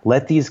breathe.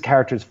 Let these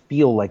characters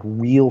feel like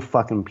real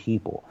fucking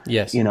people.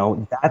 Yes.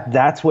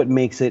 That's what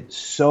makes it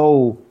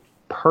so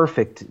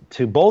perfect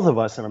to both of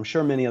us, and I'm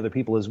sure many other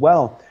people as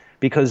well.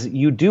 Because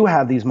you do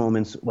have these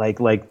moments like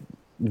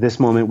this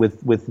moment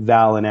with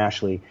Val and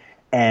Ashley,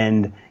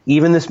 and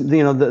even this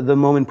the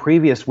moment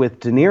previous with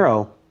De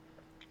Niro,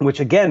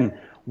 which again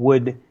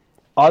would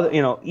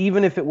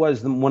even if it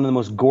was one of the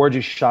most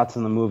gorgeous shots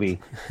in the movie,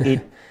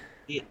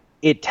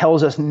 it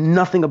tells us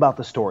nothing about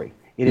the story.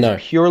 It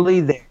is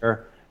purely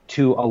there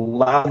to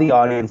allow the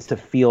audience to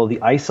feel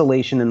the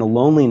isolation and the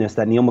loneliness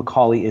that Neil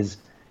McCauley is.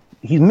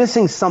 He's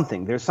missing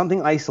something. There's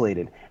something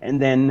isolated,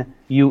 and then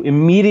you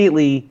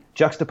immediately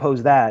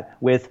juxtapose that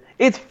with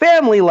it's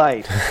family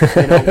life.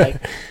 Like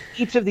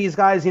each of these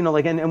guys,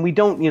 and we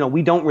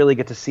don't really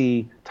get to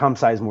see Tom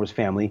Sizemore's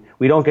family.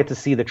 We don't get to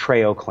see the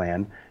Trejo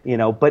clan,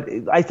 But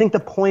I think the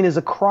point is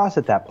across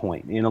at that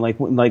point.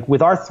 Like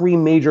with our three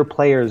major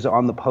players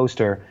on the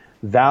poster,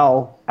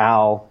 Val,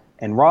 Al,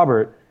 and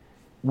Robert.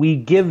 We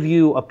give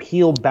you a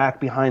peel back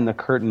behind the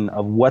curtain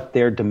of what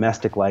their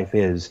domestic life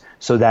is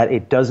so that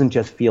it doesn't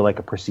just feel like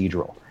a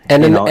procedural.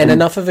 And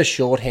enough of a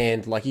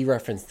shorthand, like you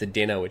referenced the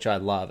dinner, which I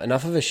love,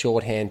 enough of a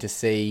shorthand to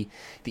see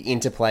the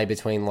interplay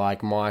between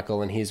like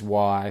Michael and his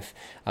wife,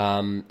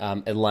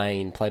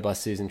 Elaine, played by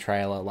Susan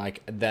Traylor,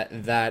 like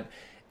that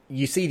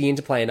you see the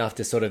interplay enough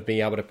to sort of be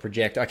able to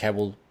project, okay,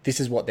 well, this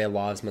is what their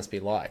lives must be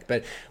like.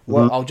 But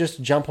I'll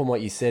just jump on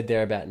what you said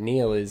there about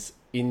Neil is,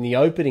 in the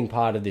opening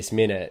part of this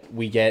minute,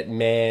 we get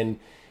Mann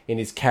in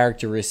his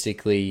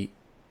characteristically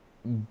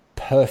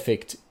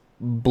perfect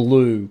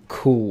blue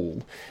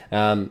cool.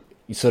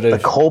 sort of the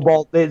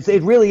cobalt.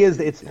 It really is.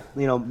 It's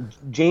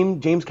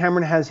James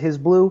Cameron has his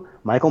blue.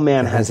 Michael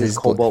Mann has his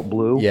cobalt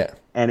blue. Yeah,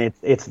 and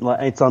it's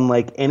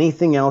unlike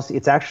anything else.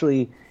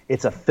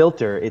 It's a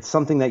filter. It's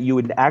something that you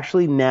would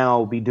actually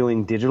now be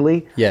doing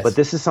digitally. Yes. But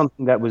this is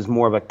something that was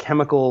more of a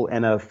chemical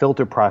and a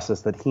filter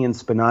process that he and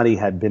Spinati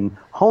had been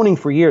honing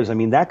for years. I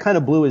mean, that kind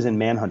of blue is in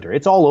Manhunter.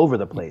 It's all over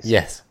the place.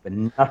 Yes. But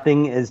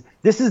nothing is.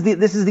 This is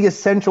the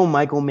essential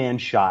Michael Mann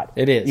shot.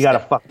 It is. You got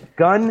a fucking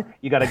gun.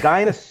 You got a guy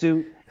in a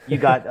suit. You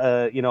got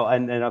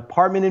an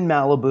apartment in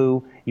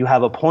Malibu. You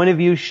have a point of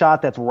view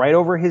shot that's right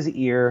over his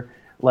ear.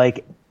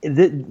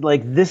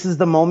 This is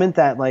the moment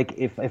that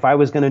if I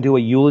was going to do a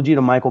eulogy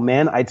to Michael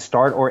Mann, I'd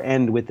start or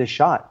end with this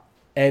shot.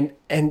 And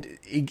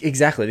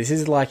exactly, this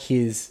is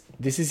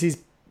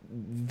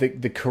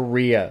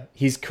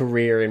his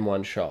career in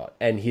one shot,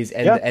 and his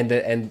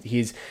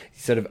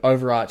sort of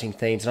overarching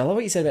themes. And I love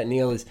what you said about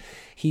Neil is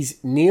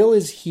Neil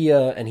is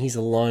here and he's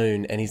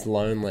alone and he's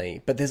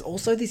lonely, but there's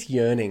also this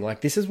yearning.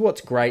 Like, this is what's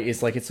great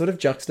is it sort of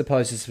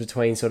juxtaposes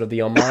between sort of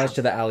the homage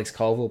to the Alex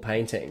Colville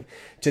painting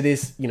to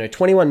this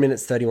 21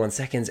 minutes 31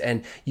 seconds,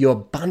 and you're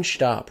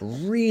bunched up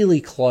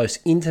really close,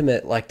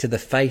 intimate, to the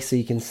face, so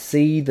you can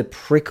see the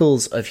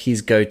prickles of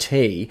his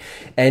goatee,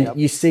 and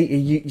you see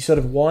you sort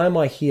of, why am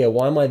I here,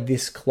 why am I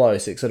this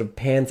close? It sort of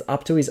pans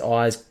up to his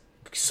eyes,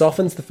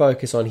 softens the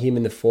focus on him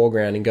in the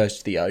foreground, and goes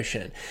to the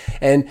ocean.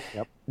 And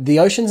the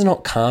ocean's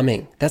not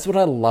calming. That's what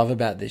I love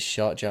about this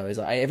shot, Joe, is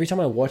every time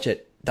I watch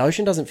it, the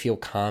ocean doesn't feel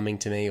calming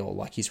to me, or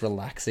like he's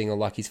relaxing, or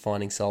like he's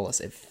finding solace.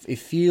 It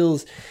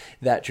feels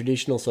that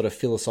traditional sort of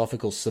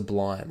philosophical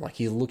sublime, like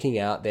he's looking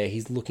out there,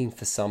 he's looking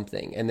for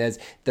something, and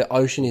the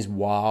ocean is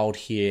wild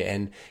here,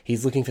 and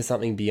he's looking for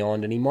something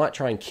beyond, and he might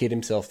try and kid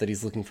himself that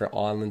he's looking for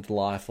island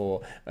life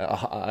or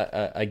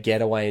a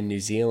getaway in New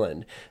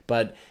Zealand,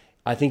 but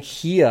I think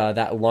here,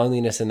 that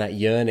loneliness and that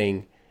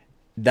yearning,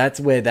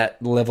 that's where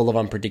that level of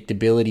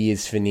unpredictability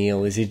is for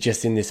Neil, is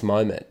just in this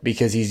moment,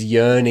 because he's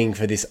yearning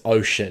for this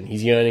ocean,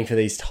 he's yearning for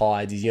these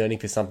tides, he's yearning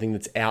for something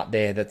that's out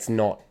there that's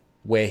not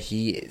where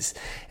he is.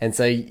 And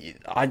so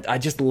I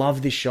just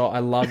love this shot. I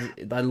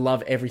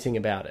love everything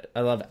about it.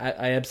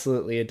 I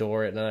absolutely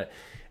adore it.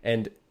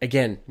 And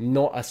again,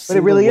 not a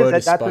single word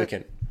is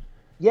spoken.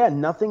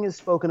 Nothing is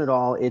spoken at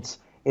all.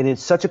 And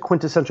it's such a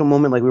quintessential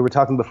moment, like we were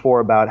talking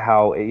before about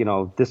how,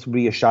 this would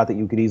be a shot that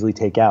you could easily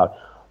take out.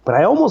 But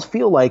I almost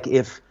feel like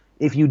if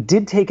you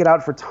did take it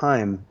out for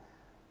time,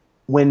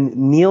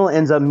 when Neil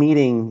ends up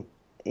meeting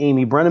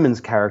Amy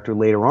Brenneman's character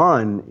later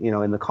on,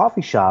 in the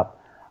coffee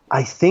shop,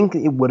 I think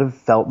it would have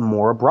felt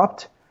more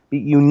abrupt.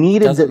 You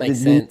needed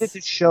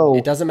to show.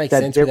 It doesn't make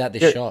sense without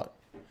this shot.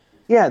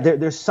 Yeah,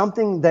 there's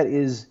something that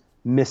is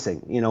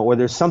missing, or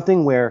there's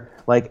something where,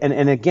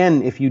 and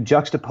again, if you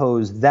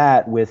juxtapose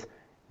that with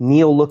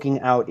Neil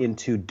looking out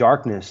into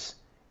darkness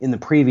in the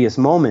previous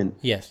moment,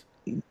 yes,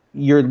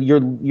 you're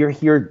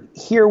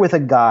here with a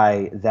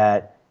guy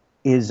that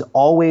is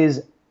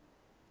always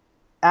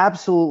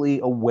absolutely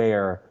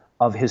aware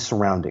of his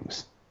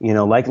surroundings.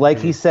 Like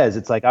he says,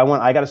 it's like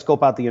I got to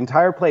scope out the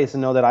entire place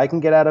and know that I can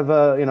get out of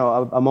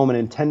a moment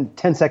in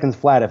 10 seconds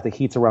flat if the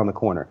heat's around the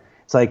corner.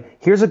 It's like,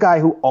 here's a guy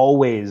who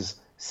always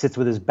sits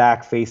with his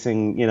back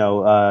facing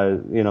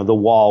the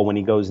wall when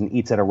he goes and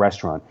eats at a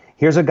restaurant.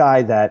 Here's a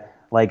guy that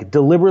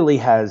deliberately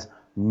has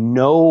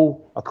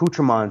no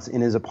accoutrements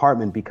in his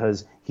apartment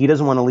because he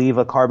doesn't want to leave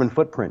a carbon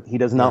footprint. He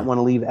does not want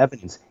to leave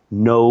evidence.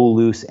 No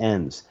loose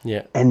ends.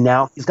 Yeah. And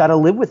now he's got to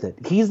live with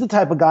it. He's the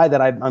type of guy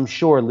that I'm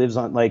sure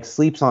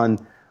sleeps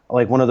on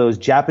one of those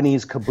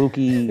Japanese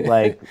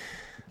kabuki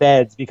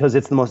beds, because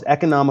it's the most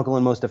economical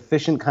and most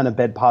efficient kind of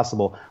bed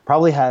possible.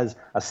 Probably has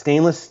a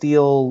stainless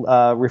steel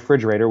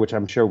refrigerator, which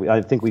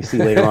I think we see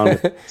later on.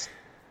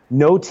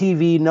 No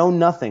TV, no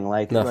nothing.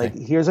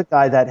 Here's a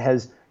guy that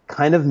has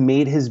kind of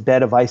made his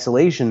bed of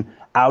isolation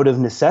out of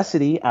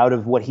necessity, out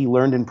of what he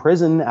learned in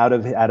prison, out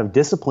of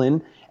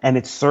discipline, and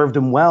it served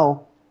him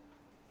well.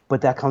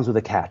 But that comes with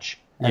a catch,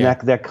 and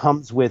that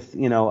comes with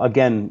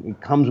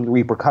it comes with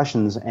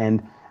repercussions,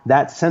 and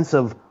that sense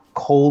of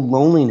cold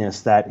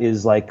loneliness that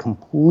is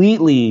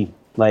completely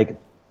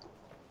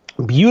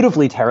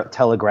beautifully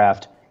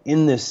telegraphed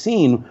in this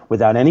scene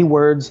without any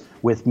words,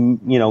 with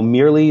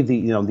merely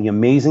the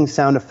amazing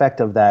sound effect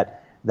of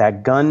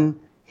that gun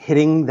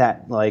hitting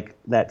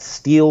that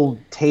steel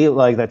tail,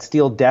 that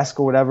steel desk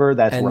or whatever,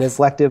 that's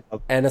reflective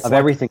of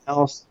everything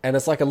else. And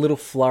it's like a little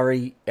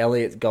flurry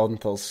Elliot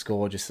Goldenthal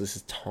score, just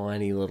this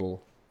tiny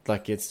little,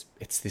 it's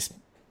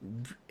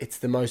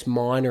the most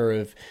minor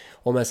of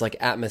almost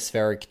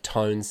atmospheric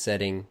tone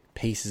setting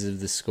pieces of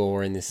the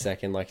score in this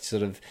second,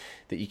 sort of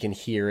that you can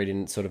hear it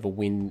in sort of a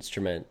wind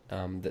instrument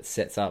that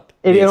sets up.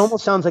 It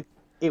almost sounds like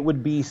it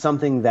would be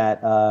something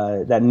that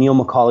Neil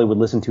McCauley would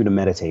listen to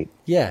meditate.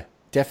 Yeah,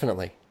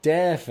 definitely.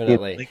 It's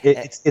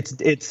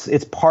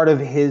part of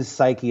his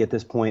psyche at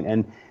this point,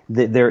 and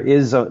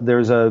there's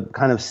a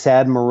kind of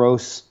sad,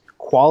 morose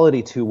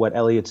quality to what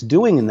Elliot's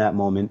doing in that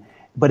moment,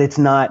 but it's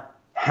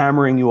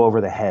hammering you over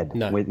the head.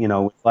 No. With,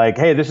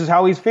 hey, this is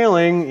how he's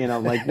feeling.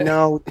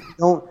 No,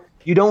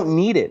 you don't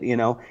need it.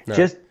 No.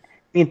 Just,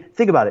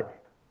 think about it.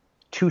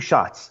 2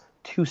 shots,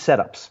 2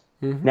 setups.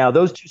 Now,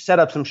 those 2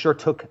 setups, I'm sure,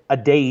 took a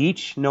day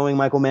each, knowing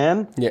Michael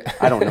Mann. Yeah.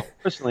 I don't know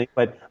personally,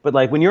 but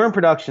like when you're in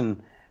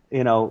production,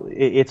 you know,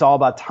 it's all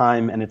about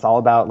time, and it's all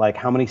about like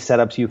how many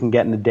setups you can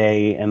get in a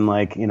day. And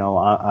like, you know,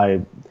 I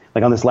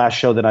like on this last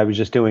show that I was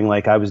just doing,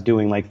 like I was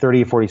doing like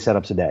 30 or 40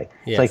 setups a day.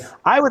 Yes. It's like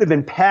I would have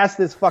been past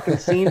this fucking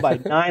scene by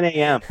 9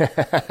 a.m.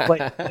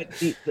 But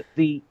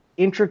the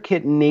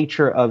intricate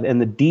nature of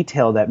and the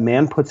detail that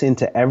Mann puts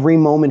into every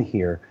moment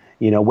here,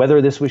 you know,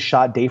 whether this was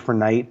shot day for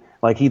night.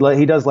 Like he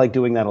does like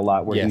doing that a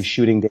lot, where he's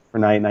shooting day for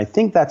night, and I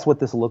think that's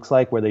what this looks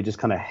like, where they just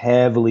kind of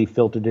heavily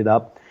filtered it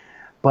up.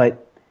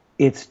 But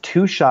it's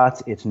 2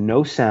 shots, it's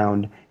no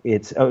sound,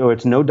 it's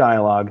no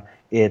dialogue,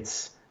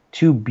 it's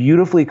 2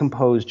 beautifully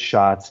composed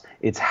shots.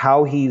 It's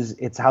how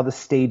the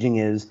staging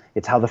is,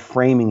 it's how the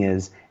framing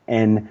is,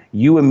 and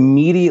you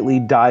immediately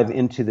dive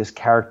into this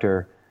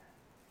character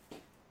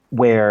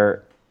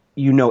where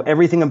you know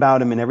everything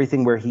about him and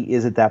everything where he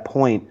is at that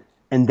point,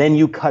 and then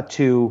you cut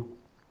to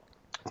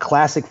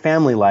classic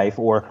family life,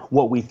 or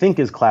what we think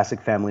is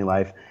classic family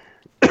life,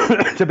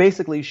 to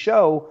basically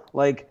show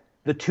like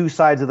the 2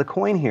 sides of the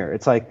coin here.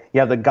 It's like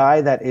you have the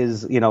guy that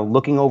is, you know,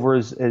 looking over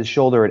his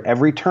shoulder at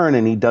every turn,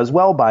 and he does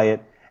well by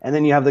it, and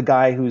then you have the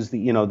guy who's the,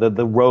 you know,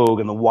 the rogue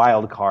and the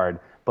wild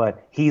card,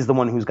 but he's the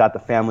one who's got the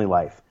family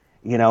life,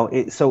 you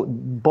know. So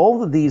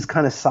both of these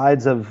kind of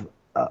sides of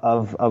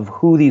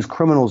who these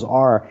criminals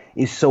are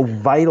is so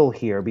vital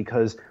here,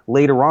 because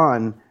later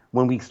on,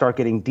 when we start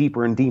getting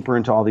deeper and deeper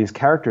into all these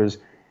characters,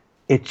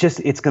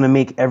 it's going to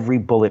make every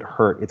bullet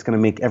hurt. It's going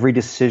to make every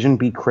decision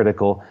be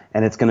critical,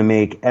 and it's going to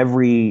make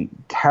every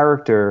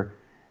character,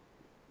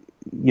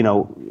 you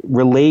know,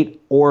 relate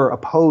or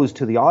oppose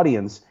to the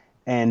audience,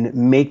 and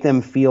make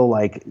them feel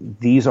like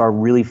these are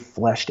really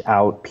fleshed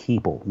out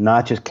people,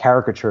 not just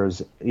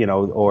caricatures, you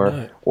know,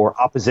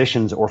 or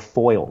oppositions or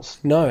foils.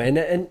 No,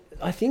 and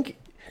I think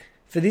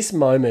for this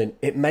moment,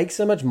 it makes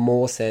so much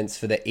more sense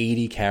for the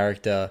Edie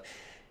character.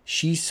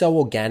 She's so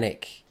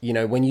organic. You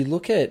know, when you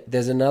look at,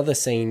 there's another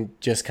scene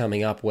just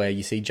coming up where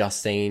you see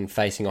Justine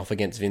facing off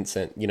against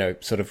Vincent, you know,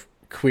 sort of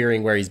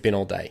querying where he's been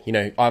all day. You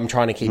know, I'm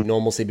trying to keep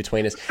normalcy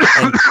between us.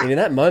 And in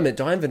that moment,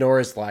 Diane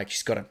Venora's like,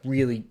 she's got a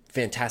really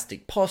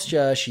fantastic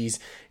posture.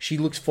 She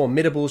looks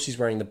formidable. She's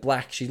wearing the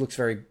black. She looks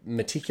very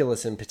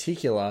meticulous and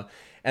particular.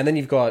 And then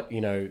you've got,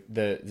 you know,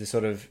 the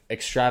sort of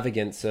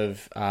extravagance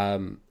of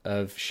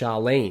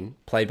Charlene,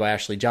 played by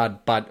Ashley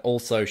Judd, but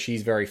also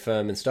she's very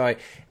firm and stoic.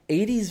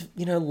 Edie's,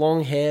 you know,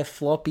 long hair,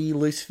 floppy,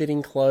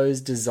 loose-fitting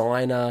clothes,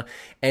 designer,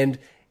 and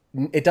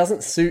it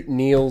doesn't suit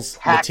Neil's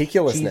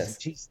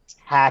meticulousness. She's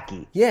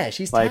tacky. Yeah,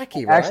 she's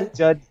tacky, right?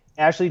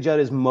 Ashley Judd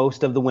is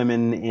most of the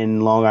women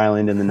in Long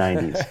Island in the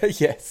 90s.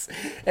 Yes.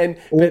 And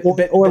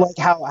or like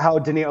how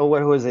De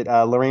Niro, who is it?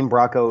 Lorraine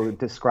Bracco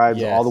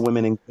describes all the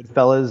women in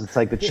Goodfellas. It's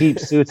like the cheap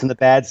suits and the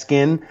bad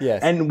skin.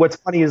 Yes. And what's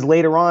funny is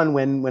later on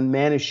when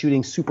Mann is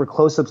shooting super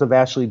close-ups of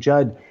Ashley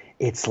Judd,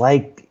 it's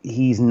like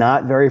he's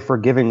not very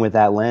forgiving with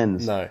that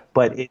lens. No.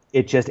 But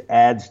it just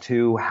adds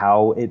to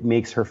how it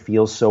makes her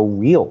feel so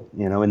real,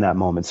 you know, in that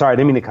moment. Sorry, I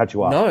didn't mean to cut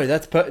you off. No,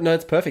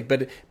 it's perfect.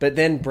 But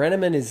then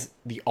Brenneman is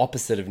the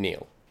opposite of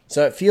Neil.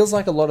 So it feels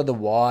like a lot of the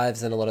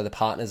wives and a lot of the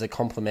partners are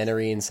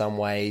complementary in some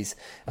ways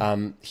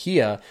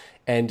here.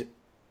 And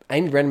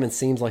Amy Brenneman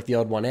seems like the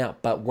odd one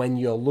out. But when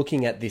you're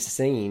looking at this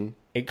scene,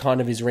 it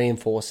kind of is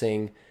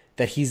reinforcing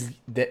that he's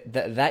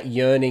that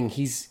yearning.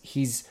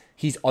 He's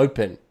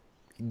open.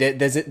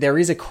 There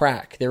is a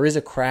crack. There is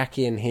a crack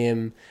in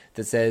him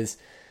that says,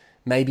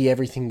 maybe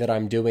everything that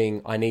I'm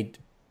doing, I need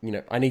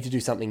to do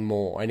something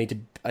more. I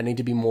need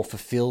to be more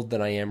fulfilled than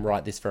I am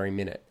right this very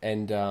minute.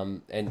 And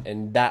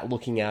that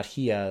looking out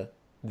here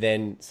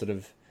then sort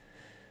of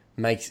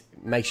makes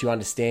you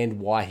understand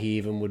why he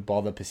even would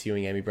bother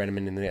pursuing Amy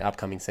Brenneman in the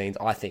upcoming scenes.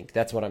 I think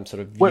that's what I'm sort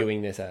of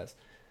viewing this as.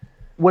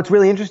 What's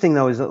really interesting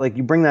though is that like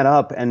you bring that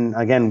up, and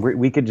again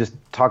we could just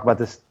talk about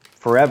this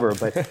forever,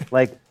 but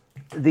like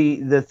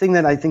the thing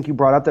that I think you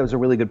brought up that was a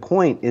really good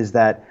point is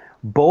that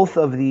both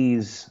of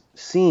these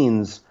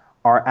scenes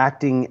are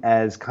acting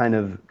as kind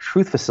of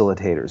truth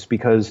facilitators,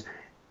 because,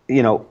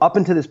 you know, up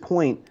until this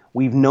point,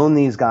 we've known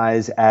these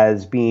guys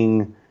as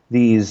being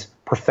these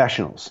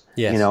professionals,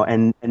 yes. You know,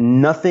 and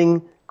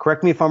nothing,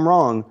 correct me if I'm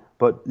wrong,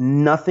 but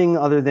nothing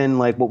other than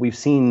like what we've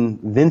seen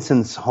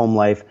Vincent's home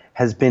life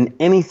has been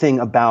anything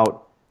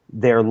about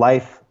their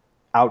life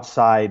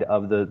outside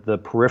of the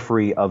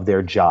periphery of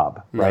their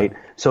job, right?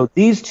 So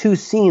these two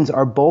scenes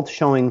are both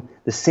showing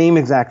the same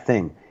exact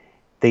thing.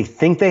 They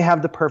think they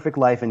have the perfect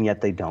life, and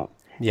yet they don't.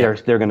 Yeah.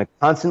 They're going to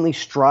constantly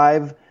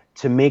strive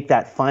to make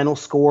that final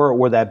score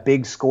or that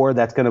big score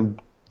that's going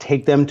to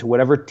take them to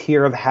whatever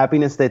tier of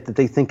happiness that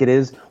they think it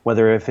is,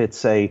 whether if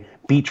it's a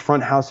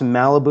beachfront house in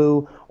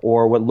Malibu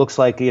or what looks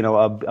like, you know,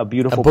 a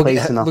beautiful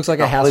place in looks like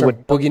a house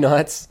Hollywood. Boogie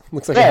Nights.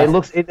 Looks like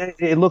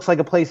it looks like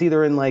a place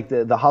either in like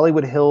the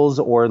Hollywood Hills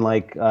or in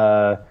like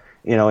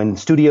you know, in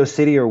Studio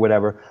City or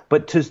whatever.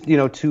 But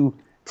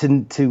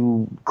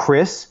to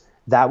Chris,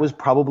 that was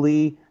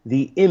probably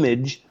the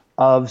image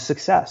of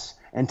success.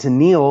 And to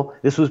Neil,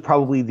 this was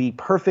probably the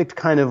perfect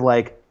kind of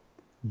like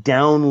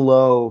down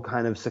low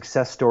kind of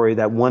success story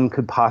that one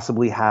could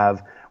possibly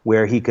have,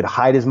 where he could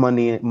hide his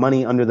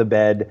money under the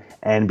bed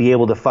and be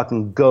able to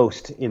fucking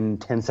ghost in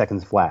 10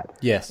 seconds flat.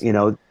 Yes. You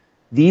know,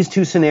 these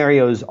two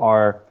scenarios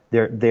are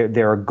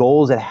there are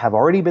goals that have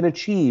already been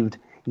achieved,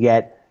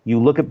 yet you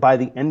look at by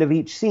the end of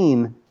each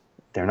scene,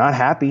 they're not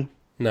happy.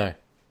 No.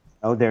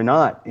 No, they're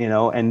not, you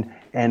know,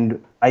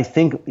 and I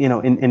think, you know,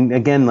 and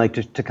again, like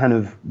to kind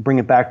of bring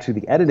it back to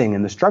the editing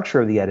and the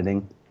structure of the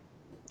editing,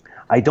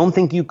 I don't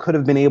think you could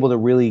have been able to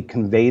really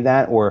convey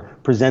that or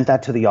present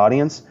that to the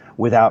audience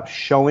without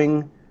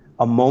showing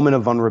a moment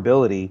of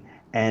vulnerability.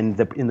 And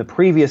in the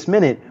previous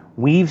minute,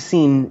 we've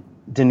seen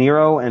De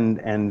Niro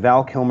and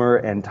Val Kilmer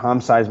and Tom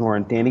Sizemore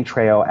and Danny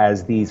Trejo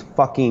as these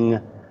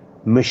fucking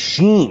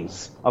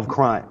machines of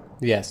crime.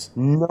 Yes.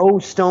 No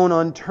stone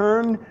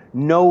unturned,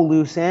 no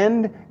loose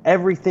end.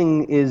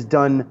 Everything is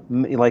done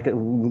like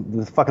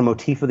the fucking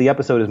motif of the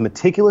episode is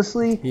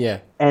meticulously. Yeah.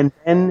 And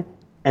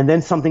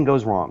then something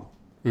goes wrong.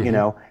 Mm-hmm. You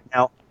know.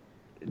 Now,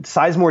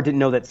 Sizemore didn't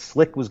know that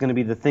Slick was going to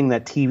be the thing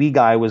that TV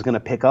guy was going to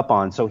pick up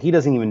on, so he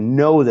doesn't even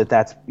know that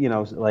that's, you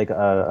know, like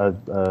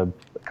a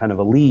kind of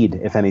a lead,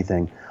 if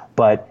anything.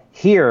 But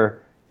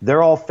here,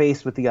 they're all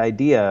faced with the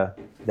idea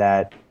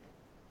that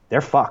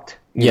they're fucked,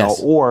 you know,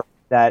 or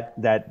that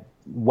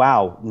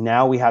wow,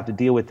 now we have to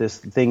deal with this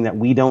thing that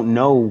we don't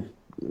know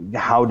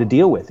how to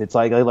deal with. It's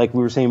like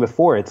we were saying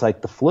before, it's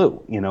like the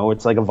flu, you know,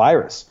 it's like a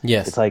virus.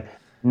 Yes. It's like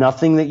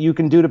nothing that you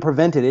can do to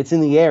prevent it. It's in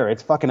the air.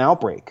 It's fucking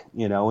outbreak,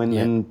 you know,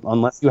 and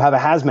unless you have a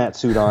hazmat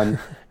suit on,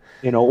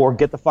 you know, or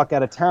get the fuck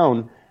out of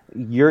town,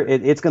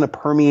 it's going to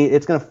permeate.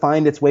 It's going to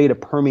find its way to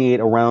permeate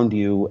around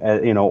you,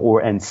 you know,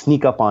 and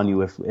sneak up on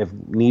you if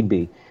need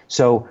be.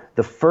 So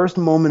the first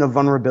moment of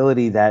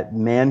vulnerability that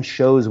Mann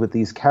shows with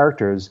these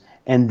characters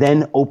and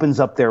then opens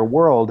up their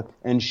world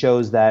and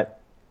shows that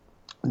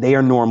they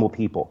are normal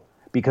people.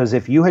 Because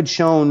if you had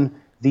shown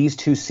these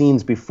two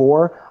scenes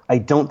before, I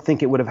don't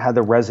think it would have had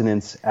the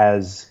resonance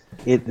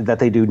that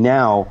they do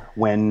now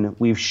when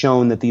we've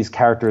shown that these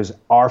characters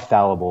are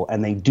fallible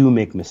and they do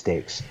make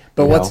mistakes.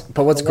 But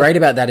what's great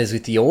about that is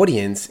with the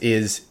audience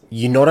is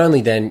you not only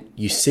then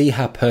you see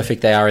how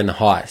perfect they are in the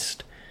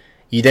heist,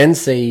 you then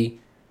see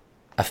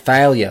a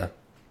failure,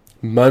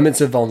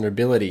 moments of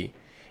vulnerability,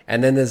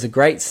 and then there's a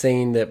great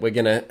scene that we're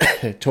going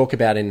to talk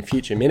about in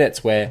future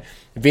minutes where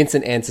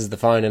Vincent answers the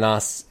phone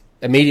and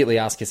immediately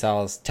asks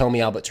Casals, "Tell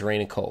me Albert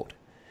Torino called."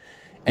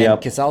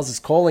 And Casals is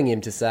calling him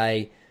to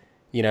say,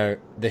 you know,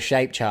 the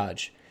shape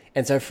charge.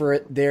 And so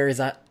there's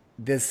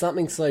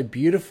something so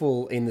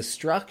beautiful in the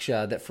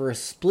structure that for a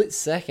split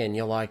second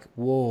you're like,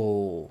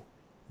 whoa,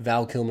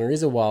 Val Kilmer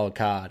is a wild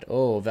card.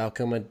 Oh, Val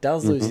Kilmer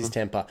does lose his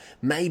temper.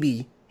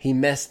 Maybe he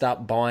messed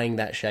up buying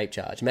that shape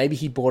charge. Maybe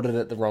he bought it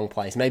at the wrong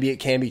place. Maybe it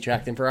can be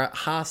tracked. And for a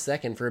half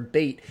second, for a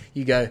beat,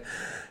 you go,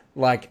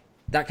 like,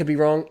 that could be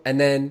wrong. And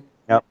then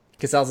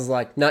Casals is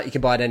like, no, you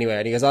can buy it anywhere.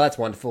 And he goes, oh, that's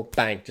wonderful.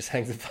 Bang, just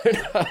hangs the phone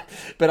up.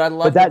 But I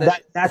love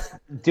that's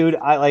dude.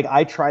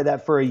 I tried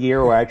that for a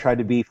year where I tried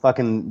to be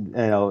fucking,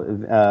 you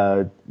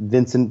know,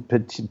 Vincent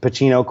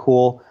Pacino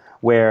cool,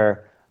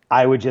 where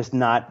I would just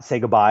not say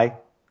goodbye.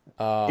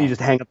 You just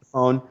hang up the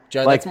phone.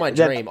 Joe, that's my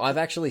dream. I've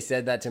actually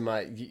said that to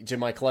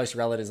my close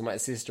relatives, my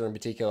sister in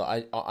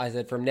particular. I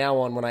said from now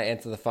on, when I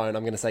answer the phone,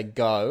 I'm going to say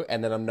go,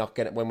 and then I'm not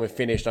going to. When we're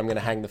finished, I'm going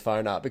to hang the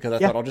phone up because I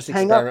thought I'll just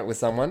experiment with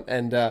someone.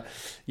 And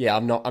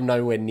I'm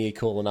nowhere near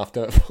cool enough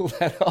to pull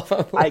that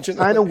off. I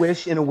kind of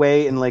wish, in a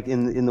way, in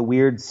the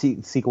weird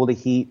sequel to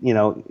Heat, you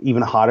know,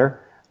 even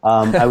hotter.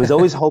 I was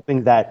always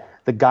hoping that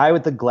the guy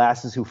with the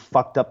glasses who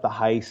fucked up the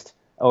heist,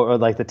 or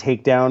like the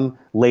takedown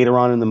later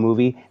on in the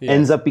movie,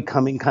 ends up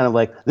becoming kind of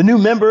like the new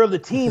member of the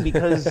team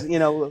because, you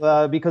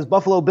know, because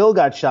Buffalo Bill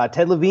got shot.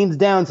 Ted Levine's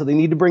down, so they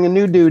need to bring a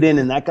new dude in,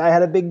 and that guy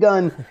had a big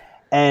gun.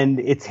 And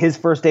it's his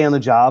first day on the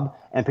job,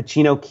 and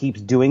Pacino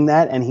keeps doing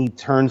that, and he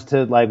turns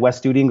to, like,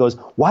 Wes Studi and goes,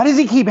 why does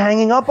he keep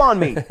hanging up on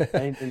me?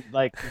 and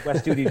like,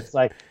 Wes Studi's just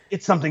like,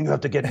 it's something you have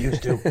to get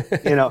used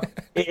to. You know,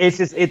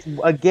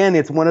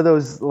 it's one of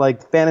those,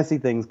 like, fantasy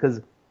things,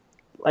 because,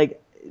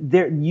 like,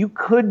 you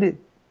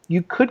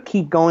could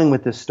keep going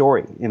with this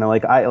story, you know.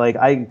 Like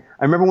I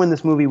remember when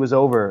this movie was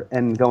over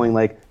and going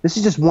like, this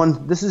is just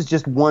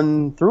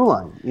one through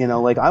line, you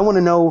know. Like, I want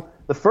to know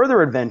the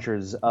further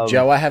adventures of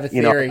Joe. I have a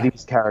theory. You know,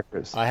 these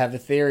characters. I have a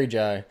theory,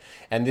 Joe,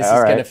 and this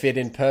is going to fit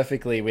in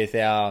perfectly with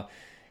our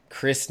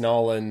Chris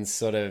Nolan's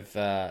sort of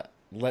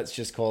let's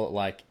just call it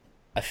like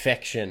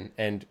affection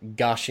and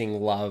gushing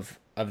love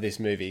of this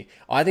movie.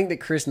 I think that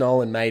Chris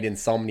Nolan made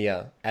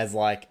Insomnia as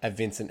like a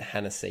Vincent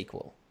Hanna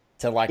sequel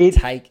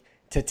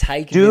to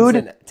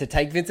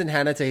take Vincent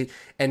Hanna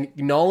and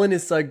Nolan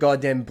is so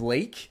goddamn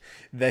bleak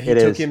that he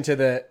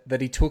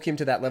took him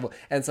to that level.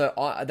 And so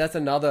that's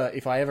another,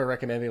 if I ever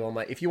recommend people, I'm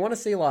like, if you want to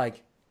see,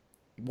 like,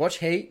 watch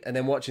Heat and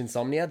then watch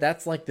Insomnia,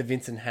 that's like the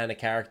Vincent Hanna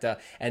character.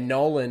 And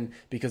Nolan,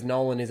 because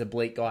Nolan is a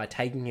bleak guy,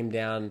 taking him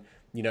down,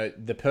 you know,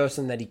 the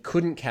person that he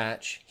couldn't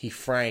catch, he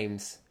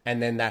frames,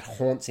 and then that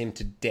haunts him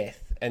to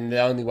death. and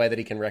the only way that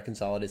he can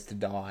reconcile it is to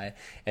die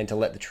and to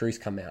let the truth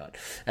come out.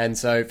 And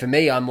so for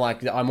me, I'm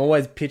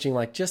always pitching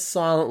like just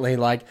silently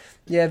like,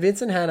 yeah,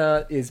 Vincent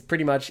Hanna is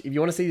pretty much, if you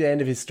want to see the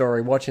end of his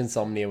story, watch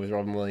Insomnia with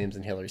Robin Williams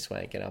and Hilary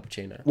Swank and Al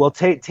Pacino. Well,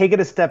 take it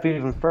a step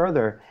even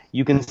further.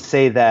 You can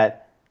say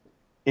that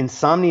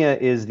Insomnia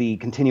is the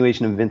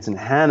continuation of Vincent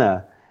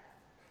Hanna.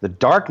 The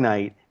Dark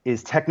Knight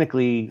is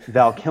technically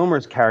Val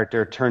Kilmer's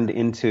character turned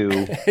into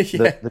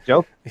the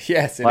Joker.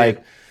 Yes, it is.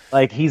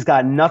 Like he's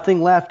got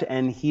nothing left,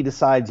 and he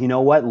decides, you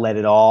know what? Let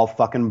it all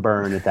fucking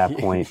burn at that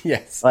point.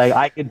 Yes.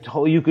 Like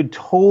you could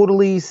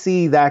totally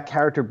see that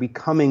character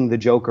becoming the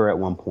Joker at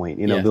one point.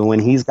 You know, Yeah. when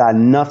he's got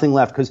nothing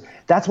left, because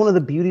that's one of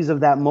the beauties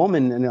of that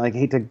moment. And like, I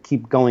hate to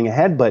keep going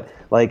ahead, but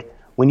like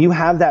when you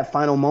have that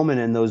final moment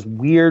and those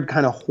weird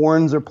kind of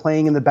horns are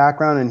playing in the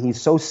background, and he's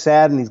so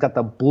sad, and he's got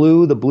the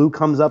blue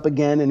comes up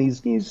again, and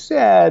he's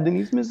sad, and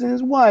he's missing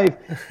his wife.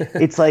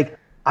 It's like,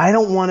 I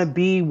don't want to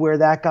be where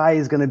that guy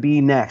is going to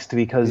be next,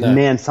 because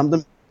man,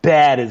 something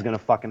bad is going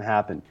to fucking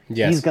happen.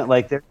 Yes. He's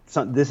going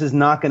this is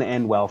not going to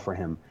end well for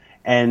him.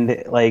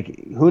 And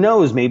like, who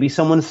knows? Maybe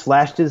someone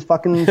slashed his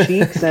fucking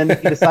cheeks, and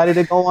he decided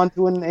to go on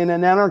to an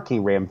anarchy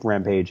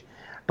rampage.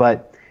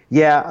 But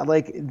yeah,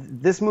 like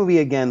this movie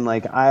again,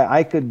 like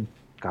I could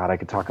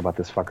talk about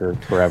this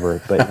fucker forever.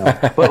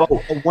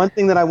 But one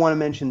thing that I want to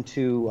mention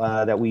too,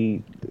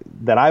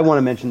 that I want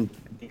to mention,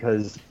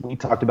 because we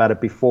talked about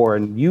it before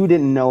and you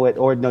didn't know it,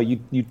 or no,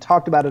 you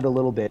talked about it a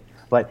little bit.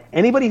 But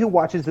anybody who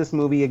watches this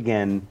movie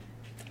again,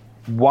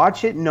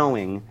 watch it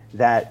knowing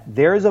that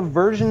there's a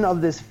version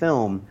of this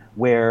film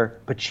where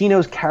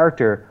Pacino's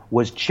character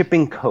was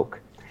chipping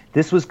coke.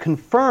 This was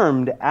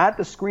confirmed at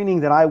the screening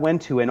that I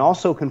went to, and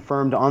also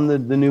confirmed on the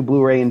new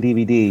Blu-ray and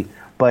DVD.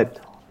 But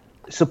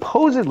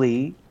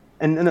supposedly,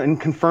 and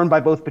confirmed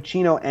by both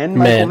Pacino and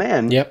Michael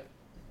Mann, Yep.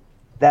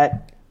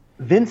 that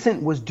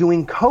Vincent was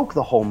doing coke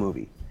the whole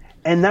movie.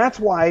 And that's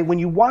why when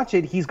you watch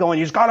it, he's got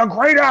a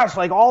great ass,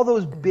 like all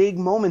those big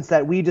moments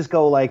that we just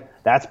go like,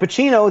 that's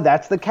Pacino,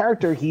 that's the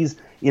character. He's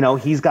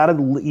got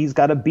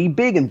to be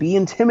big and be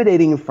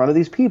intimidating in front of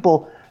these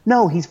people.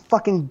 No, he's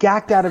fucking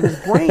gacked out of his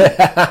brain.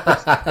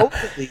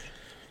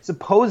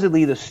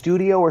 Supposedly the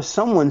studio or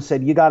someone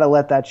said, you got to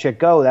let that shit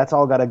go. That's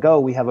all got to go.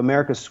 We have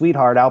America's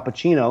sweetheart, Al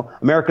Pacino,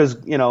 America's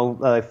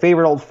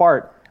favorite old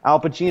fart, Al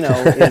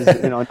Pacino is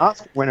an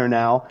Oscar winner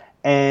now.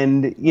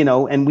 And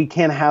we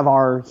can't have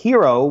our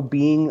hero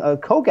being a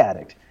coke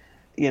addict,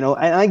 and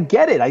I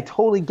get it. I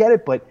totally get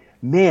it. But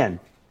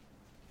man,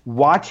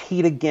 watch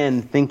Heat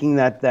again, thinking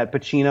that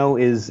Pacino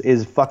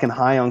is fucking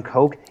high on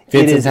coke.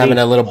 Vincent's having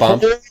a little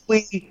bump.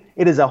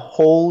 It is a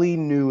wholly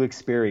new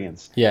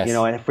experience. Yes.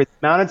 And for the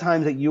amount of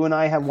times that you and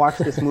I have watched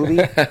this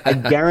movie, I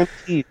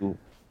guarantee you,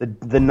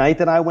 the night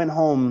that I went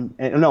home,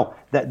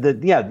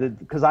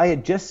 because I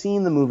had just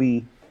seen the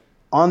movie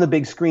on the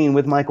big screen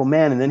with Michael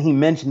Mann, and then he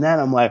mentioned that,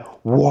 I'm like,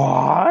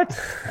 what?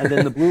 And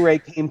then the Blu-ray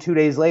came 2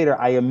 days later.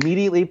 I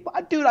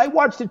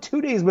watched it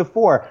 2 days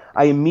before.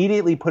 I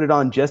immediately put it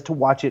on just to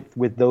watch it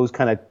with those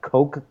kind of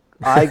coke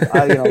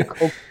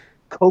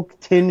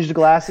tinged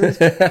glasses.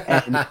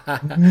 And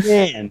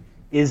man,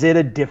 is it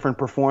a different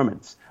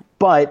performance?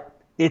 But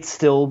it's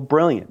still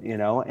brilliant,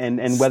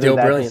 and whether Still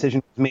that brilliant.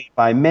 decision was made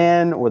by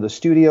Mann or the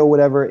studio,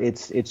 whatever,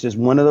 it's just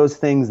one of those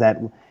things that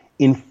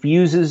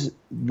infuses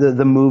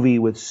the movie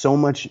with so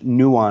much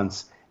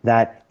nuance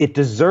that it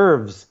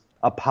deserves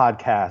a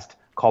podcast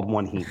called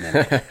One Heat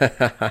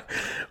Minute.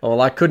 Well,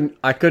 I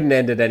couldn't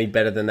end it any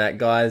better than that,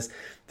 guys.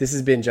 This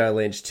has been Joe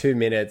Lynch, 2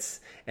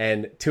 minutes,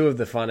 and two of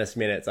the funnest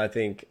minutes I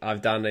think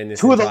I've done in this.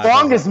 Two of the entire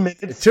longest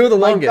podcast. minutes. Two of the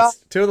My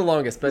longest,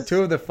 God. but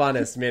two of the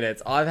funnest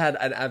minutes. I've had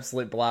an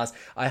absolute blast.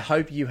 I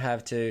hope you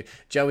have too.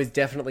 Joe is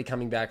definitely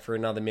coming back for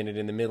another minute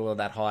in the middle of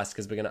that heist,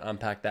 because we're going to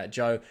unpack that.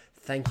 Joe,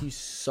 thank you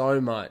so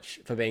much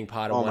for being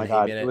part of One Heat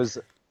Minute. It was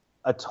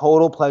a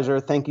total pleasure.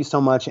 Thank you so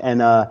much.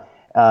 And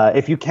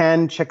if you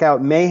can, check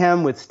out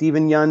Mayhem with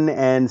Stephen Yun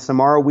and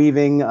Samara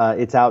Weaving.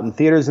 It's out in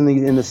theaters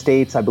in the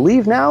States, I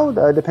believe now,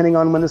 depending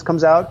on when this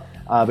comes out.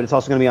 But it's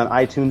also going to be on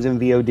iTunes and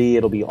VOD.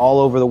 It'll be all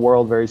over the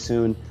world very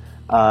soon.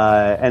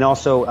 And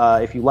also,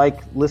 if you like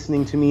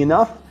listening to me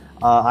enough,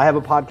 I have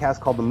a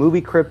podcast called The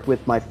Movie Crypt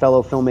with my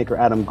fellow filmmaker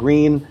Adam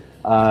Green.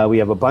 We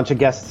have a bunch of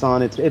guests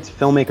on. It's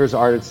filmmakers,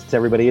 artists,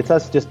 everybody. It's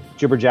us just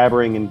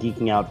jibber-jabbering and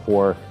geeking out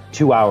for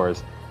 2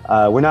 hours.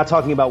 We're not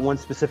talking about one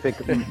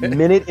specific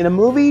minute in a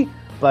movie,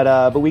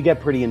 but we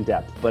get pretty in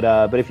depth.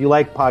 But if you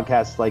like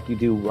podcasts like you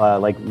do,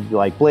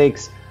 like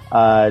Blake's,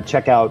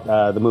 check out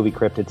The Movie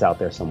Crypt. It's out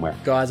there somewhere.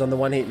 Guys, on the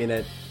One Heat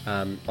Minute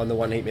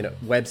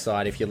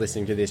website, if you're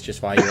listening to this just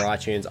via your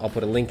iTunes, I'll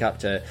put a link up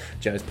to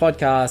Joe's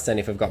podcast, and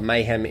if I've got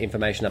Mayhem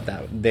information up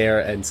there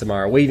and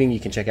Samara Weaving, you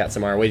can check out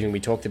Samara Weaving. We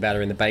talked about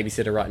her in The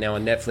Babysitter right now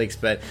on Netflix,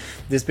 but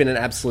this has been an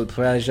absolute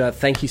pleasure.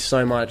 Thank you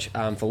so much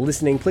for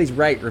listening. Please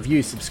rate,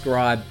 review,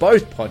 subscribe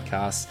both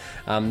podcasts,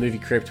 Movie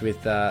Crypt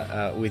with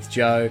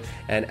Joe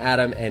and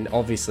Adam, and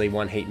obviously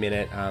One Heat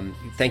Minute.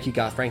 Thank you,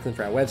 Garth Franklin,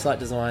 for our website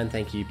design.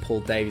 Thank you, Paul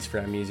Davies, for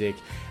our music,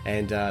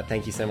 and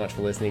thank you so much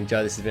for listening.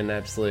 Joe, this has been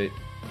an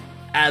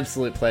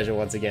absolute pleasure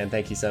once again.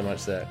 Thank you so much,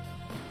 sir.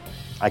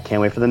 I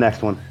can't wait for the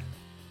next one.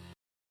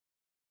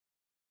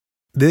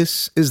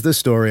 This is the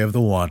story of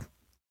the one.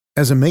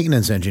 As a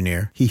maintenance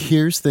engineer, he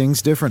hears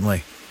things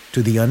differently.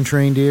 To the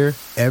untrained ear,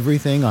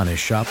 everything on his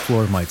shop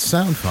floor might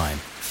sound fine,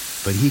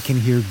 but he can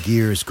hear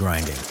gears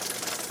grinding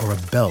or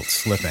a belt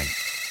slipping.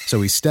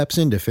 So he steps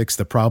in to fix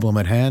the problem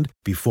at hand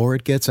before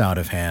it gets out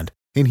of hand.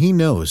 And he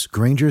knows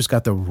Grainger's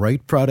got the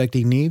right product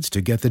he needs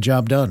to get the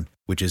job done,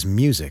 which is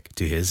music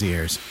to his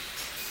ears.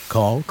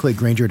 Call, click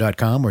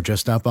Grainger.com, or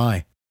just stop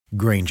by.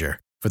 Grainger,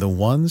 for the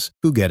ones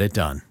who get it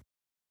done.